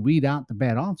trying to weed out the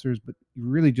bad officers, but you're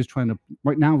really just trying to,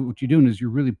 right now, what you're doing is you're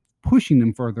really pushing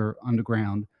them further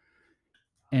underground,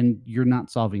 and you're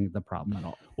not solving the problem at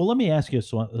all. Well, let me ask you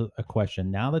a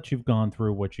question. Now that you've gone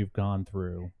through what you've gone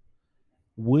through,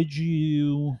 would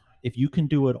you, if you can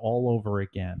do it all over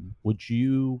again, would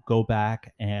you go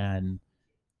back and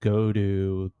go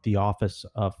to the Office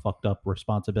of Fucked Up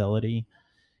Responsibility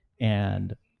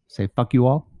and say, fuck you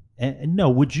all? And no,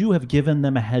 would you have given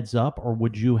them a heads up, or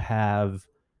would you have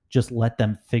just let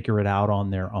them figure it out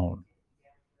on their own?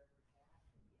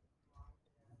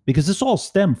 Because this all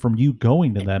stemmed from you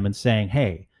going to them and saying,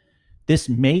 "Hey, this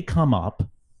may come up,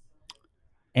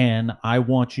 and I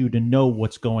want you to know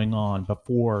what's going on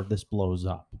before this blows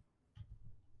up."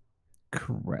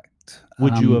 Correct.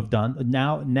 Would you have done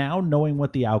now knowing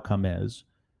what the outcome is?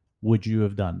 Would you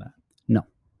have done that? No.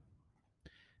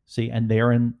 See, and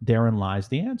therein lies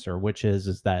the answer, which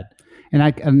is that.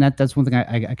 And that's one thing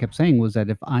I kept saying was that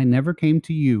if I never came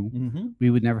to you,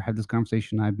 we would never have this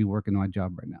conversation. I'd be working my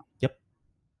job right now. Yep.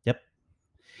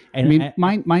 And I mean,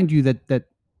 mind you that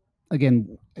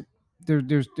again,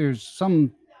 there's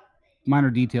some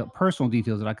minor personal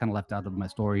details that I kind of left out of my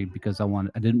story because I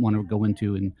didn't want to go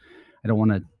into, and I don't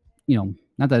want to,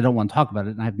 not that I don't want to talk about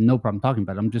it, and I have no problem talking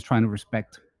about it. I'm just trying to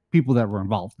respect people that were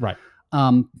involved. Right.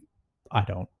 I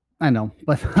don't. I know,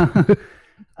 but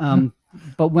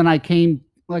but when I came,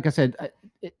 like I said,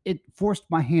 it forced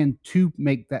my hand to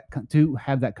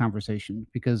have that conversation,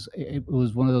 because it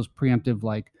was one of those preemptive,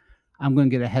 like, I'm going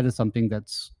to get ahead of something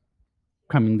that's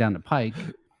coming down the pike,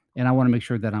 and I want to make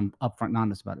sure that I'm upfront and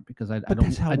honest about it, because I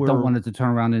don't want it to turn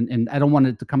around and I don't want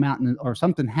it to come out or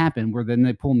something happen where then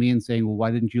they pull me in saying, well,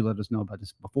 why didn't you let us know about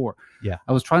this before? Yeah.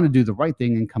 I was trying to do the right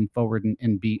thing and come forward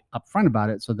and be upfront about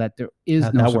it so that there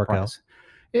is no surprise.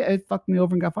 It fucked me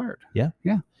over and got fired. Yeah.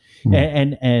 Yeah.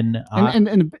 And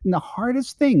the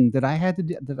hardest thing that I had to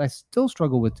do, that I still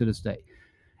struggle with to this day.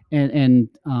 And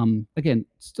again,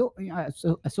 still, I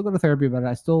still go to therapy about it.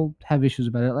 I still have issues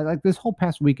about it. Like this whole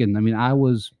past weekend, I mean, I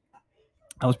was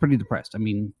pretty depressed. I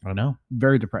mean, I know,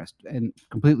 very depressed and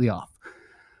completely off.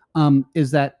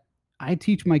 Is that I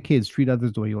teach my kids, treat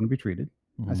others the way you want to be treated.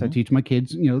 As I teach my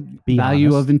kids, Be value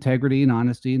honest. of integrity and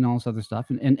honesty and all this other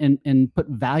stuff, and put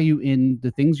value in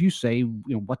the things you say,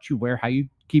 what you wear, how you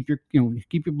keep your,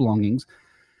 keep your belongings.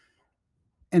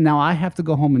 And now I have to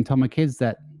go home and tell my kids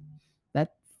that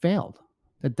failed,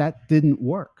 that didn't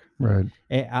work. Right.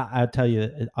 I'll tell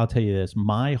you this.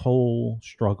 My whole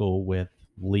struggle with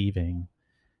leaving,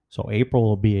 so April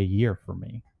will be a year for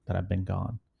me that I've been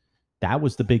gone. That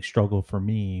was the big struggle for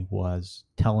me, was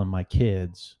telling my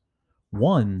kids,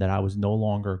 one, that I was no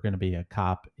longer going to be a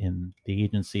cop in the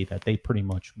agency that they pretty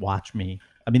much watched me.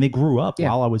 I mean, they grew up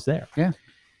while I was there. Yeah.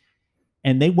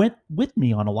 And they went with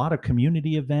me on a lot of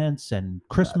community events and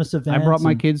Christmas events. I brought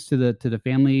my kids to the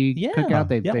family cookout.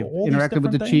 They've all these interacted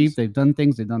with the different chief. things. They've done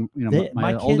things. They've done,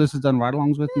 my oldest has done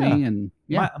ride-alongs with me, and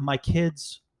my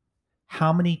kids.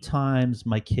 How many times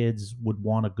my kids would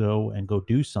want to go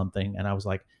do something, and I was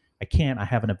like, I can't. I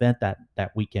have an event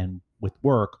that weekend with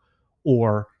work,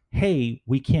 or hey,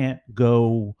 we can't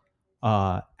go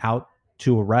out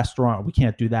to a restaurant. We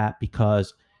can't do that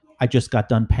because I just got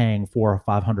done paying $400 or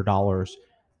 $500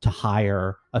 to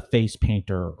hire a face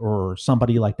painter or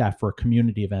somebody like that for a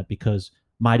community event because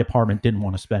my department didn't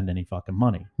want to spend any fucking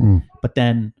money. But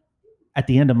then at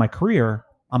the end of my career,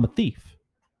 I'm a thief.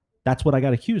 That's what I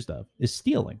got accused of, is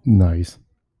stealing. Nice.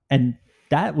 And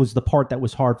that was the part that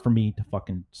was hard for me to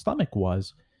fucking stomach,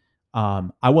 was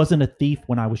I wasn't a thief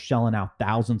when I was shelling out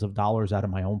thousands of dollars out of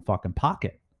my own fucking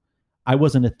pocket. I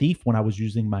wasn't a thief when I was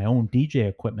using my own DJ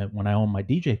equipment when I owned my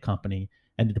DJ company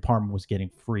and the department was getting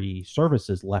free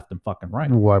services left and fucking right.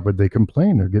 Why would they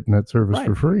complain? They're getting that service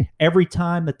for free. Every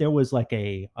time that there was like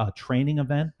a training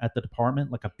event at the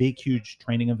department, like a big, huge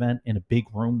training event in a big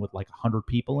room with like 100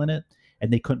 people in it,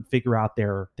 and they couldn't figure out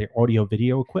their audio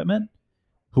video equipment,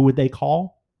 who would they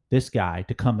call? This guy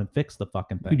to come and fix the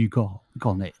fucking thing. Who do you call? You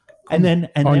call Nate. And then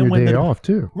on your when day off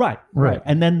too. Right.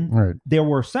 And then there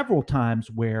were several times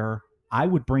where I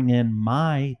would bring in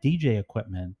my DJ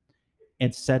equipment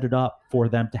and set it up for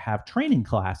them to have training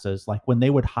classes. Like when they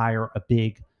would hire a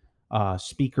big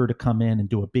speaker to come in and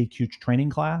do a big, huge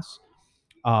training class.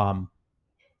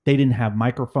 They didn't have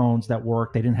microphones that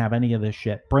worked. They didn't have any of this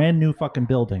shit. Brand new fucking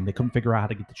building. They couldn't figure out how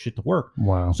to get the shit to work.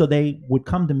 Wow. So they would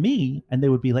come to me and they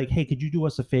would be like, hey, could you do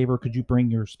us a favor? Could you bring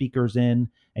your speakers in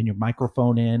and your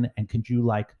microphone in? And could you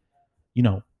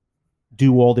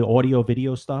do all the audio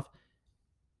video stuff?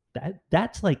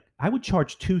 That's like, I would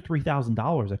charge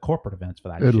 $2,000-$3,000 at corporate events for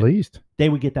that. At shit. least. They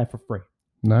would get that for free.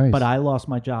 Nice. But I lost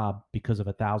my job because of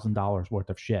 $1,000 worth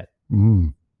of shit.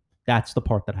 That's the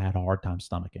part that I had a hard time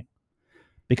stomaching.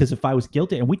 Because if I was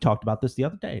guilty, and we talked about this the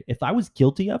other day, if I was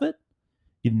guilty of it,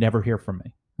 you'd never hear from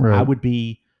me. Right. I would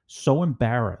be so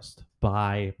embarrassed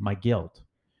by my guilt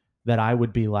that I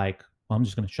would be like, well, I'm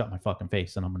just going to shut my fucking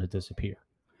face and I'm going to disappear.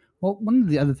 Well, one of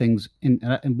the other things, and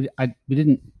I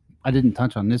didn't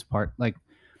touch on this part. Like,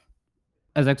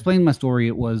 as I explained my story,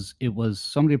 it was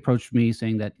somebody approached me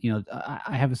saying that,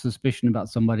 I have a suspicion about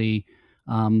somebody.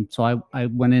 So I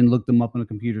went in, looked them up on a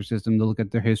computer system to look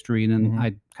at their history, and then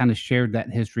I kind of shared that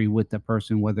history with the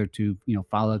person, whether to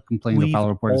file a complaint or file a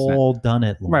report. We've all done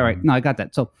it. Right. No, I got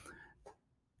that. So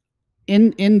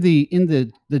in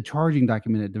the charging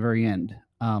document at the very end,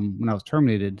 when I was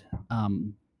terminated,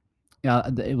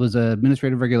 it was an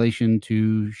administrative regulation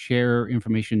to share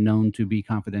information known to be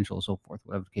confidential and so forth,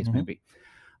 whatever the case may be.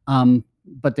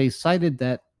 But they cited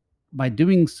that by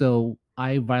doing so,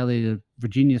 I violated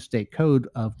Virginia state code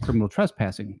of criminal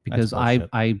trespassing because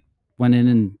I went in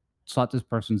and sought this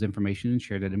person's information and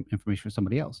shared that information with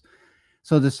somebody else.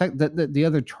 So the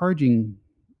other charging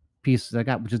piece that I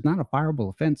got, which is not a fireable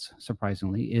offense,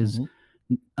 surprisingly, is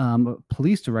a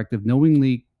police directive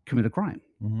knowingly commit a crime.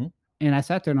 And I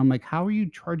sat there and I'm like, how are you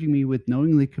charging me with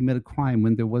knowingly commit a crime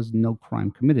when there was no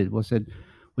crime committed? Well, I said,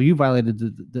 well, you violated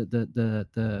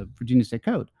the Virginia State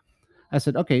Code. I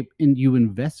said, okay, and you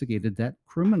investigated that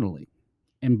criminally.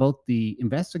 And both the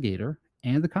investigator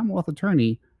and the Commonwealth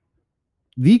attorney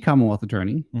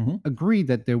agreed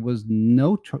that there was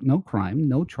no crime,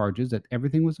 no charges, that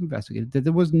everything was investigated, that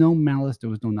there was no malice, there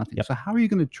was no nothing. So how are you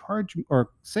going to charge or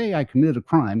say I committed a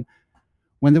crime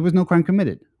when there was no crime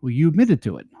committed? Well, you admitted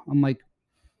to it. I'm like,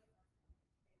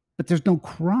 but there's no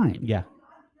crime. Yeah.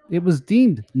 It was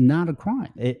deemed not a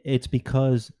crime. It's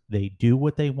because they do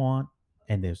what they want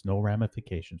and there's no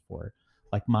ramifications for it.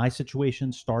 Like my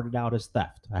situation started out as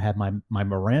theft. I had my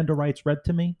Miranda rights read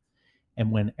to me.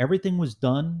 And when everything was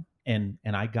done and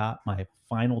I got my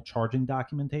final charging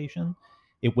documentation,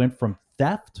 it went from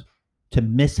theft to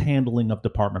mishandling of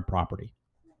department property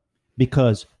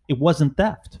because it wasn't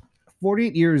theft.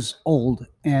 48 years old,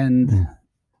 and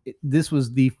this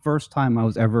was the first time I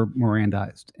was ever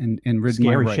Mirandized and ridden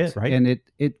my Scary rights. shit, right? And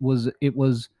it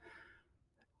was.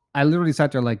 I literally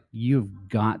sat there like, you've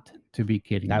got to be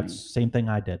kidding me. That's the same thing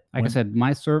I did. Like I said,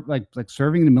 my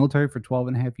serving in the military for 12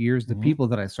 and a half years, the people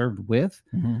that I served with,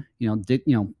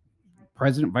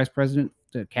 president, vice president,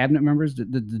 the cabinet members,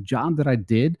 the job that I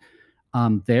did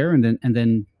there, and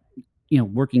then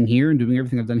working here and doing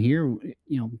everything I've done here,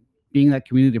 being that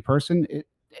community person,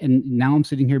 and now I'm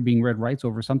sitting here being read rights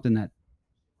over something that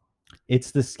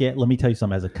it's the scale. Let me tell you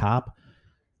something. As a cop,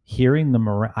 hearing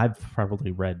I've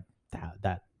probably read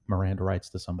that Miranda rights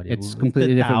to somebody. It's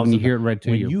completely different when you hear it read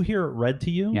to you. When you hear it read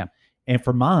to you, and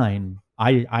for mine,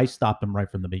 I stopped them right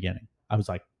from the beginning. I was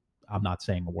like, I'm not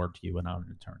saying a word to you, and I'm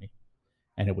an attorney.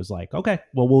 And it was like, okay,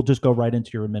 well, we'll just go right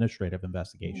into your administrative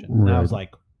investigation. And I was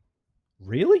like,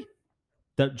 really?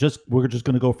 We're just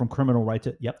going to go from criminal right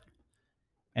to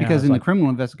And because in the criminal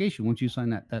investigation, once you sign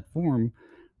that form,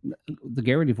 the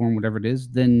Garrity form, whatever it is,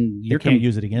 then you can't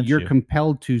use it against you. You're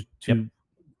compelled to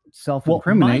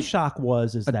self-incriminate. Well, my shock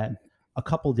was that a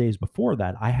couple of days before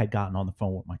that, I had gotten on the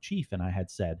phone with my chief and I had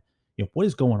said, what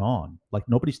is going on? Like,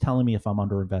 nobody's telling me if I'm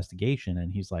under investigation.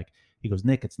 And he goes,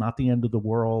 Nick, it's not the end of the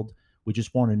world. We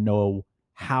just want to know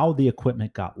how the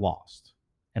equipment got lost.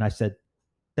 And I said,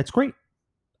 that's great.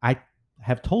 I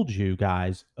have told you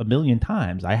guys a million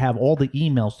times. I have all the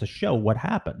emails to show what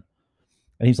happened.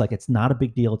 And he's like, it's not a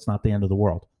big deal. It's not the end of the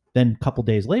world. Then a couple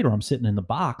days later, I'm sitting in the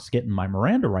box getting my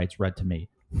Miranda rights read to me.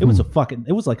 It was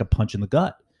it was like a punch in the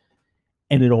gut.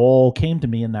 And it all came to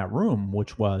me in that room,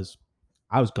 which was,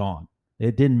 I was gone.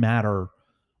 It didn't matter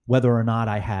whether or not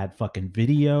I had fucking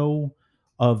video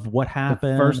of what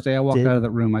happened. The first day I walked out of that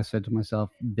room, I said to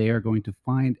myself, they are going to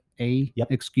find a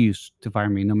excuse to fire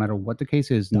me, no matter what the case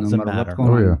is, no matter what's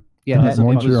going on. Yeah,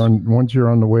 once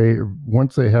you're on the way,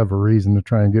 once they have a reason to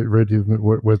try and get rid of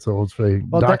what's the old say,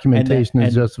 documentation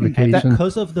is justification.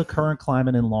 Because of the current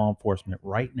climate in law enforcement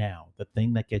right now, the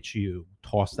thing that gets you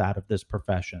tossed out of this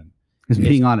profession is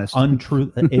being honest.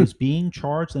 Is being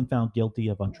charged and found guilty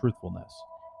of untruthfulness,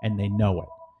 and they know it.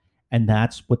 And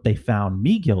that's what they found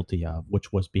me guilty of,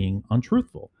 which was being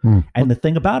untruthful. And the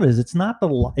thing about it is, it's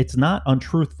not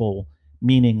untruthful,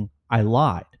 meaning I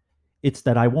lied. It's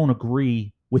that I won't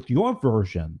agree with your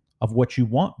version of what you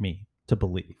want me to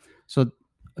believe. So,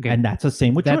 okay, and that's the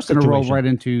same with your situation. That's going to roll right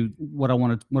into what I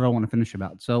want to finish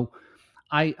about. So,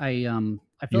 I feel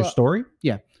your story.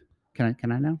 Yeah, can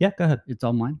I now? Yeah, go ahead. It's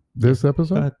all mine. This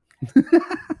episode. Go ahead.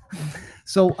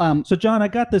 So John, I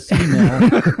got this email.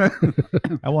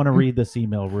 I want to read this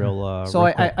email real.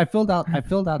 I filled out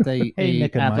a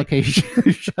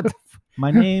application. Shut the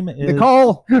My name is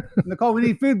Nicole. Nicole, we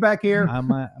need food back here.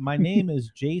 My name is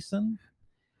Jason,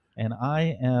 and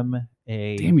I am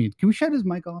a. Damn it! Can we shut his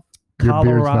mic off? Colorado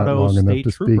Your beard's not long State enough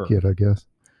to Trooper. speak yet, I guess.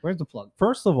 Where's the plug?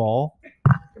 First of all,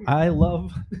 I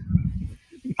love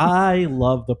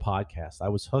the podcast. I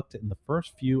was hooked in the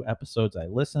first few episodes. I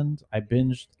listened. I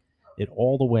binged it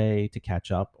all the way to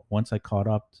catch up. Once I caught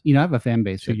up, I have a fan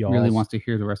base that really wants to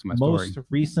hear the rest of my story. Most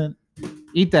recent.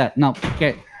 Eat that. No.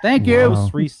 Okay. Thank you.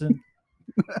 Most recent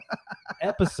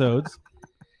episodes,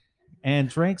 and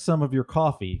drank some of your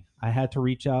coffee. I had to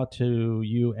reach out to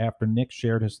you after Nick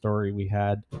shared his story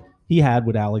he had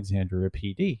with Alexandria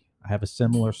PD. I have a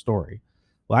similar story.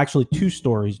 Well, actually, two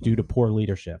stories due to poor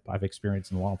leadership I've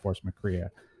experienced in law enforcement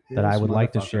career that I would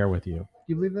like to share with you. Do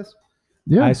you believe this?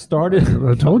 Yeah, I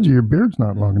told you your beard's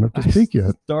not long enough to speak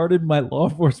yet. Started my law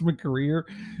enforcement career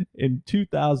in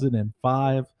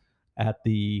 2005 at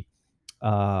the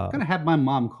I'm gonna have my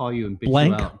mom call you and bitch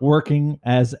blank you out. working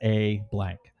as a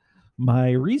blank.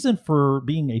 My reason for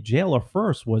being a jailer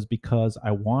first was because I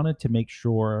wanted to make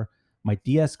sure my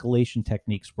de-escalation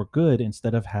techniques were good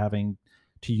instead of having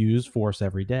to use force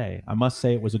every day. I must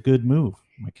say it was a good move.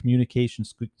 My communication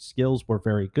skills were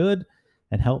very good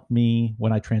and helped me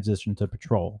when I transitioned to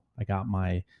patrol. I got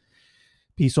my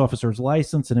peace officer's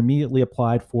license and immediately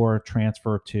applied for a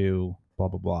transfer to blah,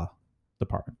 blah, blah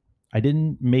department. I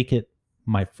didn't make it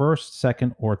my first,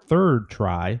 second, or third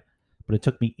try, but it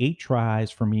took me 8 tries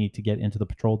for me to get into the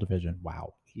patrol division.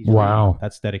 Wow. Wow.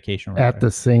 That's dedication right At there.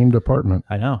 the same department.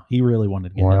 I know. He really wanted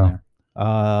to get in there.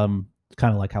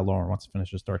 Kind of like how Lauren wants to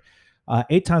finish the story.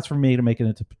 8 times for me to make it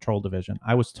into patrol division.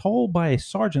 I was told by a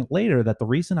sergeant later that the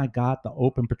reason I got the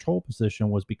open patrol position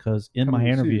was because in my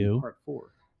interview, Part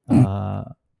 4.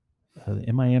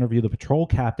 in my interview, the patrol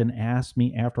captain asked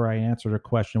me after I answered a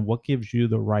question, what gives you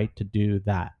the right to do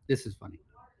that? This is funny.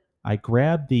 I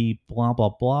grabbed the blah,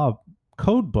 blah, blah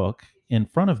code book in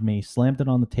front of me, slammed it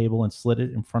on the table, and slid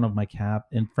it in front of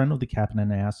the captain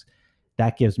and asked,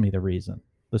 that gives me the reason.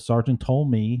 The sergeant told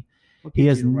me he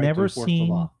has never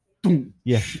seen...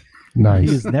 Yeah. Nice.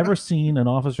 He has never seen an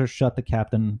officer shut the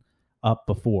captain up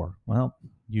before. Well,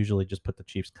 usually just put the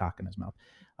chief's cock in his mouth.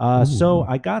 So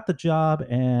I got the job,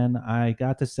 and I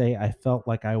got to say I felt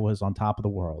like I was on top of the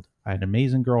world. I had an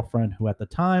amazing girlfriend who at the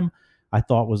time I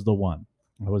thought was the one.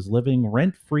 I was living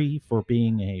rent-free for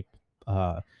being a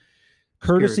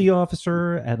courtesy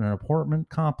officer at an apartment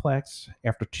complex.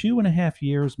 After 2.5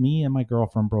 years, me and my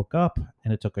girlfriend broke up,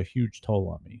 and it took a huge toll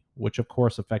on me, which of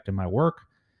course affected my work.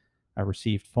 I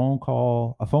received a phone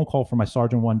call from my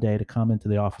sergeant one day to come into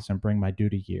the office and bring my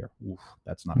duty gear. Oof,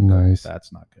 that's not nice. Good.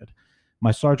 That's not good.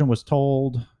 My sergeant was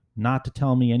told not to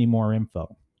tell me any more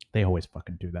info. They always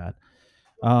fucking do that.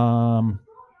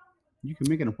 You can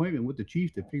make an appointment with the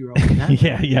chief to figure out what happened.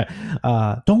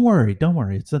 Yeah. Don't worry.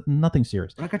 It's nothing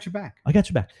serious. But I got your back.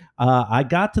 I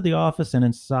got to the office, and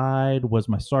inside was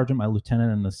my sergeant, my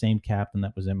lieutenant, and the same captain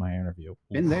that was in my interview.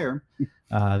 Been there.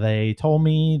 They told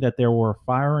me that they were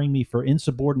firing me for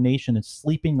insubordination and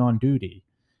sleeping on duty.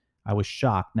 I was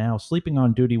shocked. Now, sleeping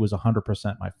on duty was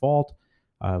 100% my fault.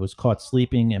 I was caught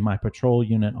sleeping in my patrol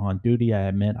unit on duty. I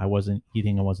admit I wasn't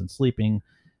eating, I wasn't sleeping.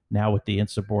 Now with the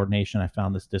insubordination, I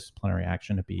found this disciplinary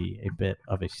action to be a bit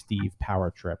of a Steve power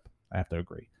trip. I have to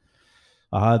agree.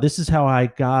 This is how I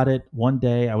got it. One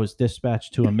day I was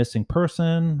dispatched to a missing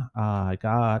person. I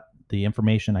got the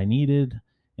information I needed.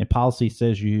 And policy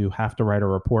says you have to write a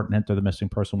report and enter the missing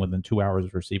person within 2 hours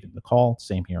of receiving the call.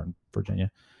 Same here in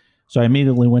Virginia. So I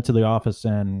immediately went to the office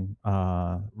to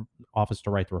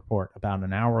write the report. About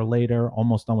an hour later,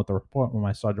 almost done with the report, when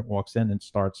my sergeant walks in and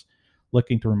starts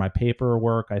looking through my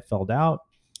paperwork I filled out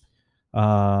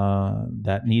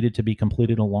that needed to be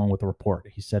completed along with the report.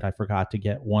 He said, I forgot to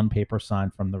get one paper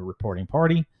signed from the reporting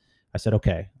party. I said,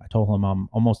 okay. I told him I'm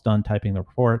almost done typing the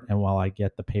report, and while I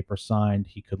get the paper signed,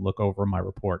 he could look over my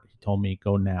report. He told me,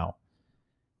 go now,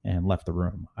 and left the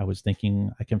room. I was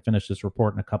thinking I can finish this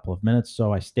report in a couple of minutes,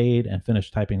 so I stayed and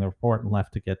finished typing the report and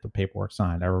left to get the paperwork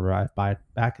signed. I arrived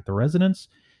back at the residence.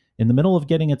 In the middle of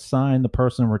getting it signed, the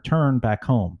person returned back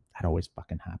home. That always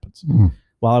fucking happens.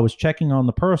 While I was checking on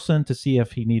the person to see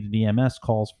if he needed EMS,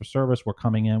 calls for service were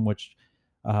coming in, which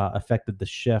affected the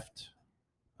shift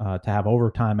to have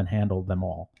overtime and handled them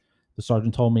all. The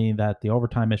sergeant told me that the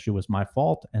overtime issue was my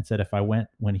fault and said if I went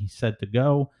when he said to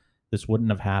go, this wouldn't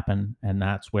have happened, and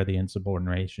that's where the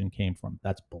insubordination came from.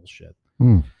 That's bullshit.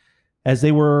 As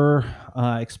they were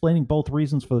explaining both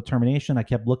reasons for the termination, I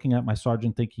kept looking at my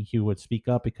sergeant thinking he would speak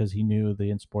up because he knew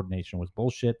the insubordination was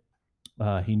bullshit.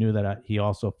 He knew that he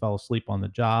also fell asleep on the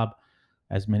job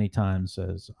as many times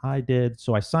as I did.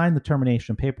 So I signed the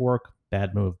termination paperwork.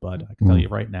 Bad move, bud. I can tell you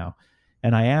right now.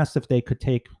 And I asked if they could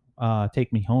take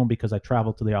me home because I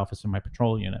traveled to the office in my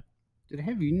patrol unit. Did they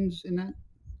have unions in that?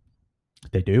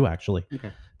 They do, actually.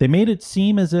 Okay. They made it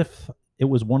seem as if it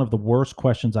was one of the worst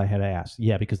questions I had asked.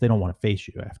 Yeah, because they don't want to face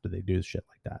you after they do shit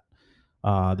like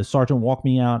that. The sergeant walked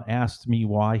me out, asked me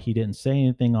why he didn't say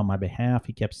anything on my behalf.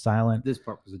 He kept silent. This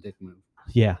part was a dick move.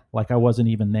 Yeah, like I wasn't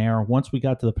even there. Once we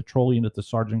got to the patrol unit, the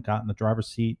sergeant got in the driver's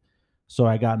seat. So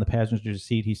I got in the passenger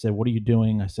seat. He said, what are you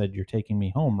doing? I said, you're taking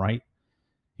me home, right?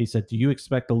 He said, do you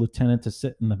expect the lieutenant to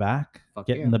sit in the back?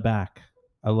 Get in the back.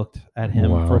 I looked at him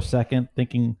for a second,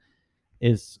 thinking,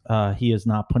 he is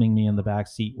not putting me in the back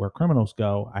seat where criminals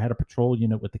go. I had a patrol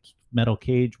unit with the metal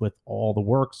cage with all the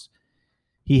works.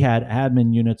 He had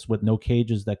admin units with no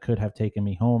cages that could have taken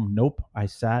me home. Nope. I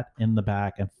sat in the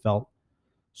back and felt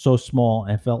so small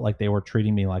and felt like they were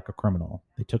treating me like a criminal.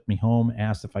 They took me home,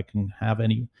 asked if I can have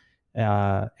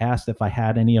asked if I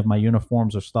had any of my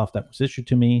uniforms or stuff that was issued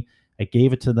to me. I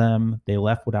gave it to them. They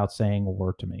left without saying a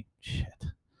word to me. Shit.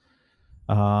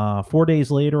 4 days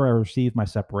later, I received my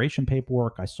separation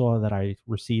paperwork. I saw that I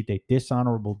received a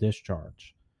dishonorable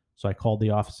discharge. So I called the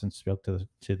office and spoke to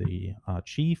the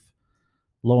chief.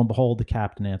 Lo and behold, the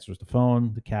captain answers the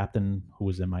phone. The captain who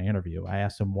was in my interview. I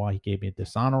asked him why he gave me a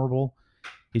dishonorable.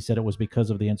 He said it was because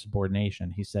of the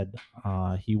insubordination. He said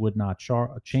he would not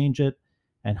change it,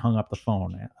 and hung up the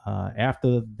phone.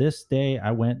 After this day,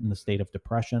 I went in a state of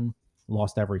depression,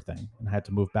 lost everything, and had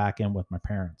to move back in with my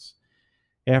parents.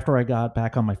 After I got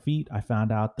back on my feet, I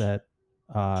found out if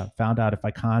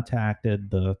I contacted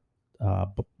the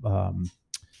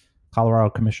Colorado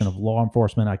Commission of Law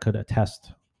Enforcement, I could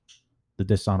attest the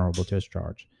dishonorable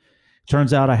discharge.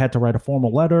 Turns out I had to write a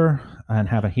formal letter and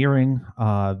have a hearing.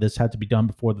 This had to be done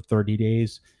before the 30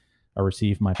 days. I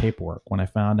received my paperwork. When I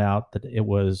found out that it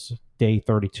was day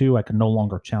 32, I could no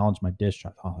longer challenge my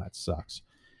discharge. Oh, that sucks.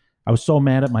 I was so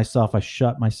mad at myself. I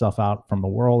shut myself out from the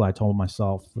world. I told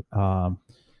myself, what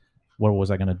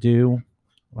was I going to do?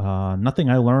 Nothing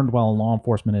I learned while in law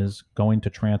enforcement is going to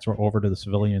transfer over to the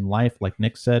civilian life. Like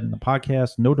Nick said in the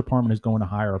podcast, no department is going to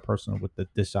hire a person with the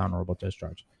dishonorable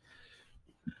discharge.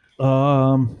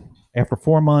 After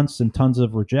 4 months and tons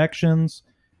of rejections,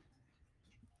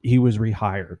 he was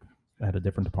rehired at a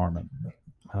different department.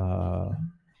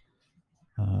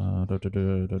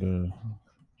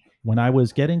 When I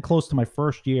was getting close to my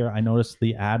first year, I noticed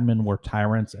the admin were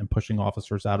tyrants and pushing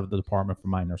officers out of the department for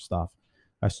minor stuff.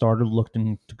 I started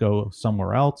looking to go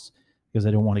somewhere else because I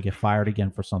didn't want to get fired again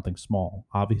for something small.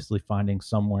 Obviously, finding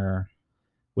somewhere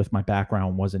with my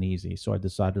background wasn't easy, so I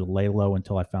decided to lay low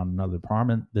until I found another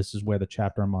department. This is where the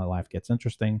chapter in my life gets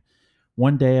interesting.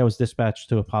 One day, I was dispatched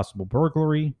to a possible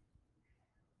burglary.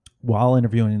 While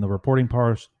interviewing the reporting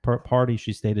party,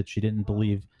 she stated she didn't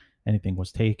believe anything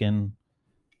was taken.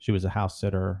 She was a house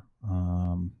sitter.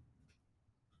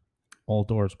 All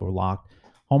doors were locked.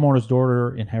 Homeowner's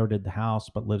daughter inherited the house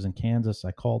but lives in Kansas.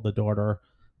 I called the daughter,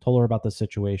 told her about the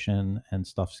situation, and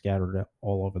stuff scattered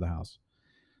all over the house.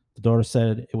 The daughter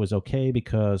said it was okay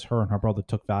because her and her brother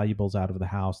took valuables out of the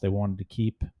house they wanted to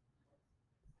keep,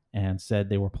 and said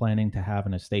they were planning to have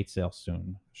an estate sale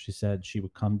soon. She said she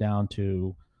would come down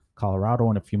to Colorado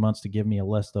in a few months to give me a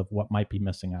list of what might be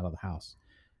missing out of the house.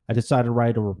 I decided to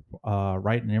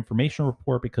write an information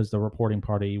report because the reporting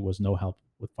party was no help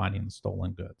with finding the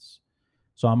stolen goods.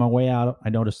 So on my way out, I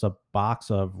noticed a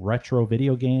box of retro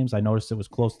video games. I noticed it was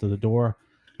close to the door.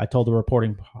 I told the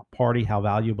reporting party how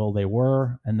valuable they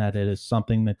were and that it is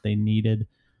something that they needed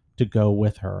to go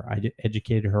with her. I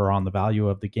educated her on the value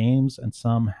of the games, and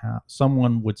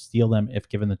someone would steal them if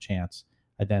given the chance.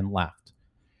 I then left.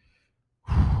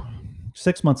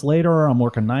 6 months later, I'm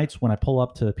working nights. When I pull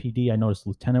up to the PD, I noticed the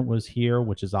lieutenant was here,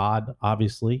 which is odd,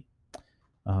 obviously.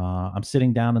 I'm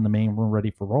sitting down in the main room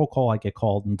ready for roll call. I get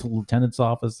called into the lieutenant's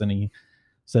office, and he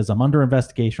says, I'm under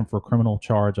investigation for a criminal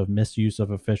charge of misuse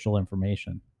of official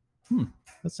information.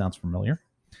 That sounds familiar.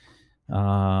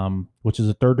 Which is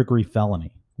a third-degree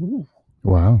felony. Ooh.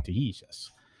 Wow.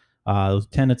 Jesus. The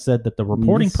lieutenant said that the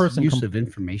reporting person... Use of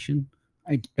information?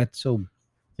 That's so...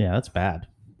 Yeah, that's bad.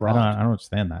 I don't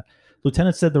understand that.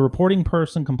 Lieutenant said the reporting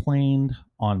person complained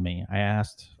on me. I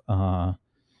asked the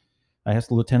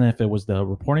lieutenant if it was the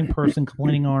reporting person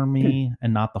complaining on me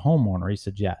and not the homeowner. He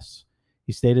said yes.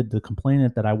 He stated to the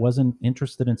complainant that I wasn't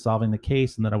interested in solving the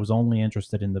case and that I was only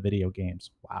interested in the video games.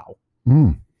 Wow.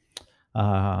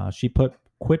 She put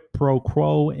quid pro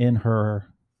quo in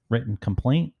her written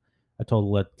complaint. I told the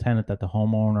lieutenant that the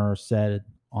homeowner said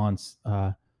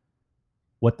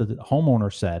what the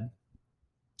homeowner said.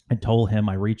 I told him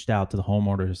I reached out to the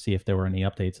homeowner to see if there were any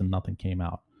updates, and nothing came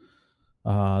out.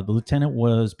 The lieutenant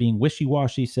was being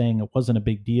wishy-washy, saying it wasn't a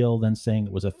big deal, then saying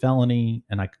it was a felony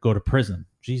and I could go to prison.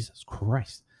 Jesus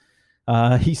Christ.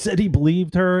 He said he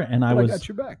believed her, and I got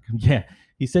your back. Yeah,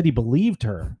 he said he believed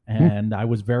her, and I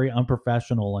was very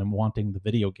unprofessional in wanting the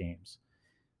video games.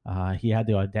 He had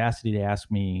the audacity to ask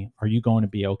me, are you going to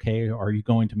be okay? Or are you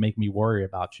going to make me worry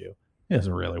about you? He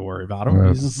doesn't really worry about him.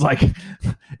 He's just like,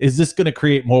 is this going to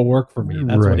create more work for me?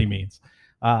 That's what he means.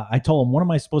 I told him, what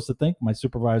am I supposed to think? My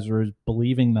supervisor is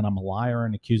believing that I'm a liar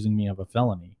and accusing me of a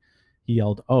felony. He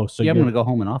yelled, oh, so I'm going to go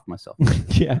home and off myself.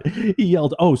 Yeah. He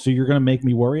yelled, oh, so you're going to make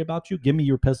me worry about you? Give me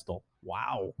your pistol.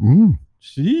 Wow.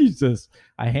 Jesus.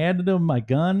 I handed him my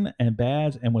gun and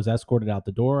badge and was escorted out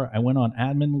the door. I went on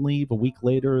admin leave. A week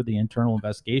later, the internal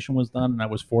investigation was done, and I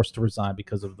was forced to resign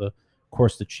because of the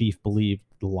course the chief believed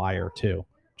the liar too.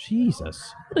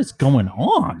 Jesus, what is going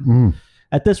on?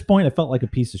 At this point, I felt like a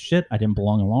piece of shit. I didn't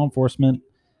belong in law enforcement.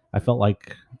 I felt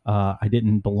like I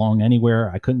didn't belong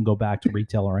anywhere. I couldn't go back to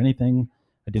retail or anything.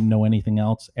 I didn't know anything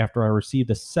else. After I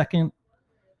received a second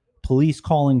police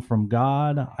calling from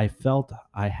God, I felt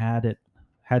I had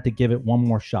to give it one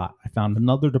more shot. I found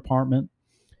another department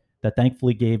that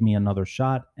thankfully gave me another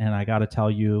shot, and I got to tell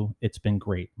you, it's been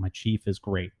great. My chief is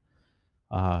great.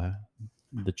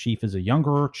 The chief is a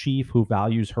younger chief who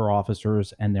values her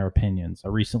officers and their opinions. I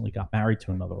recently got married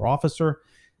to another officer,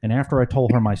 and after I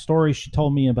told her my story, she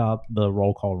told me about the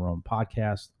Roll Call Room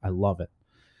podcast. I love it.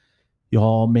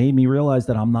 Y'all made me realize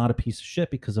that I'm not a piece of shit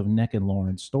because of Nick and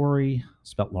Lauren's story.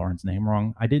 Spelled Lauren's name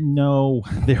wrong. I didn't know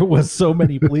there was so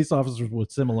many police officers with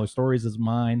similar stories as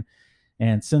mine.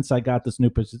 And since I got this new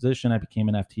position, I became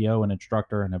an FTO, an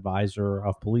instructor, and advisor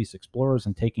of police explorers,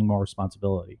 and taking more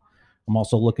responsibility. I'm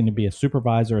also looking to be a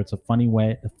supervisor. It's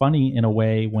funny in a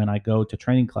way when I go to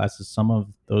training classes, some of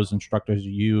those instructors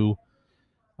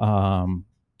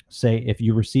say, if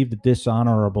you received a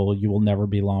dishonorable, you will never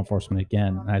be law enforcement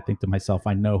again. And I think to myself,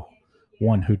 I know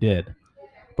one who did.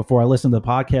 Before I listened to the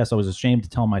podcast, I was ashamed to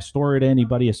tell my story to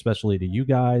anybody, especially to you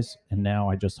guys. And now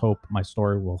I just hope my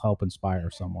story will help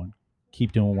inspire someone.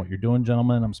 Keep doing what you're doing,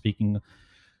 gentlemen. I'm speaking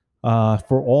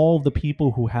for all the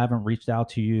people who haven't reached out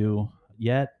to you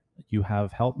yet. You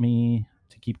have helped me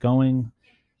to keep going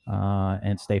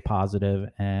and stay positive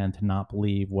and to not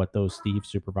believe what those Steve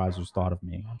supervisors thought of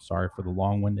me. I'm sorry for the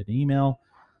long-winded email.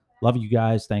 Love you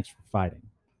guys. Thanks for fighting.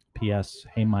 P.S.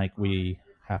 Hey, Mike, we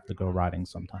have to go riding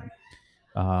sometime.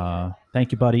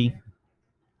 Thank you, buddy.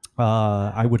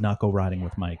 I would not go riding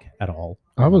with Mike at all.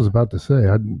 I was about to say,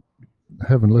 I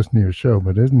haven't listened to your show,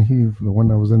 but isn't he the one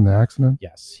that was in the accident?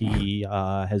 Yes, he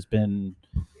has been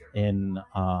in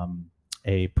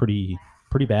a pretty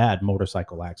bad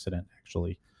motorcycle accident,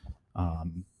 actually.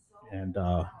 And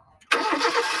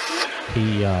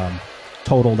he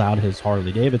totaled out his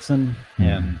Harley Davidson,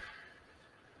 and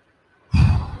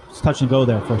it's touch and go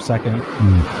there for a second.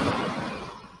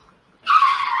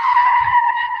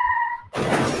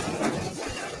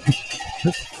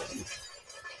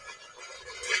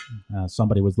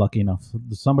 Somebody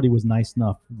was nice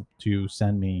enough to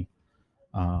send me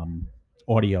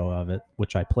audio of it,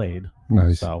 which I played.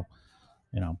 Nice. So,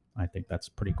 I think that's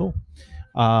pretty cool.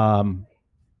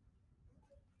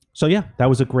 So yeah, that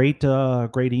was a great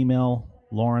email,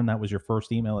 Lauren. That was your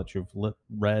first email that you've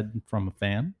read from a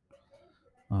fan.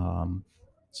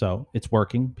 So it's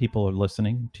working. People are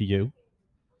listening to you.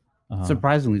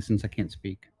 Surprisingly, since I can't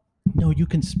speak. No, you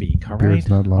can speak. All Beard's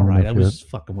right. not long all right. enough I was yet.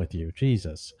 fucking with you.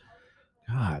 Jesus.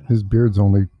 God. His beard's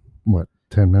only,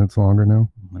 10 minutes longer now?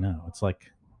 I know. It's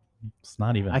like, it's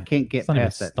not even. I can't get it's not even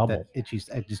past that stubble. itchy.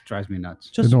 It just drives me nuts.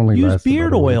 Just use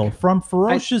beard oil from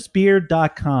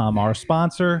ferociousbeard.com, our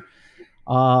sponsor,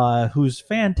 who's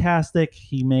fantastic.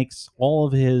 He makes all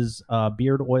of his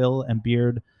beard oil and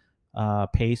beard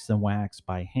paste and wax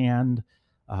by hand.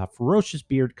 Ferocious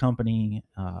Beard Company,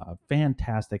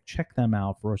 fantastic. Check them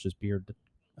out, Ferocious Beard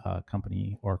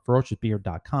Company, or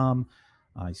ferociousbeard.com.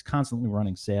 He's constantly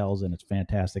running sales, and it's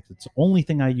fantastic. It's the only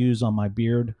thing I use on my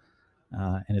beard,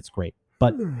 and it's great.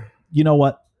 But you know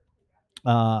what?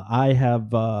 I have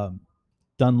done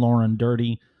Lauren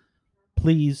dirty.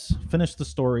 Please finish the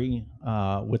story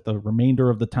with the remainder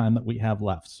of the time that we have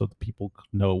left so that people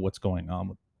know what's going on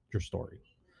with your story.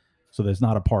 So there's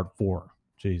not a part 4.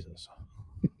 Jesus.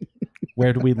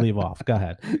 Where do we leave off? Go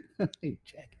ahead. Hey,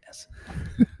 jackass.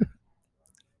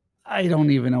 I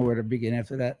don't even know where to begin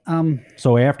after that.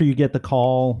 So after you get the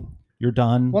call, you're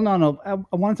done. Well, no. I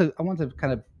wanted to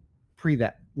kind of pre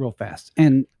that real fast.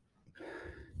 And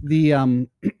the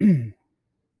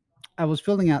I was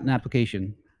filling out an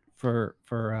application for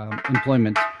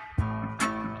employment.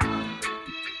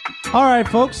 All right,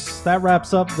 folks, that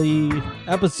wraps up the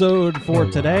episode for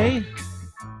today.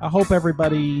 I hope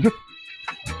everybody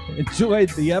enjoyed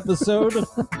the episode.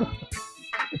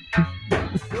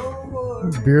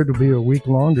 His beard will be a week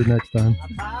longer next time.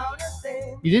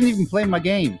 You didn't even play my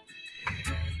game.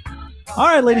 All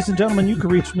right, ladies and gentlemen, you can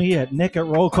reach me at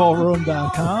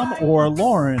nick@rollcallroom.com or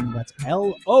Lauren, that's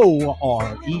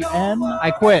Loren.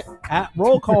 I quit. At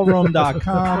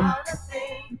rollcallroom.com.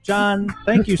 John,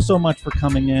 thank you so much for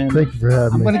coming in. Thank you for having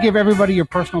me. I'm going to give everybody your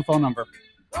personal phone number.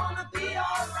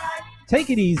 Take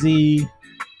it easy.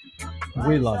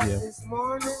 We love you.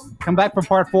 Come back for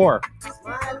part 4.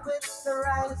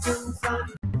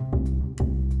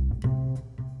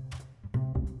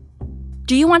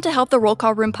 Do you want to help the Roll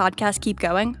Call Room podcast keep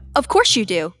going? Of course you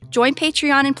do. Join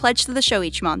Patreon and pledge to the show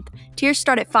each month. Tiers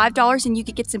start at $5 and you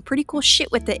could get some pretty cool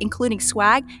shit with it, including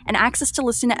swag and access to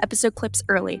listen to episode clips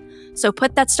early. So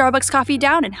put that Starbucks coffee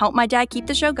down and help my dad keep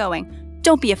the show going.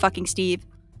 Don't be a fucking Steve.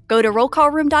 Go to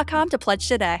rollcallroom.com to pledge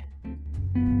today.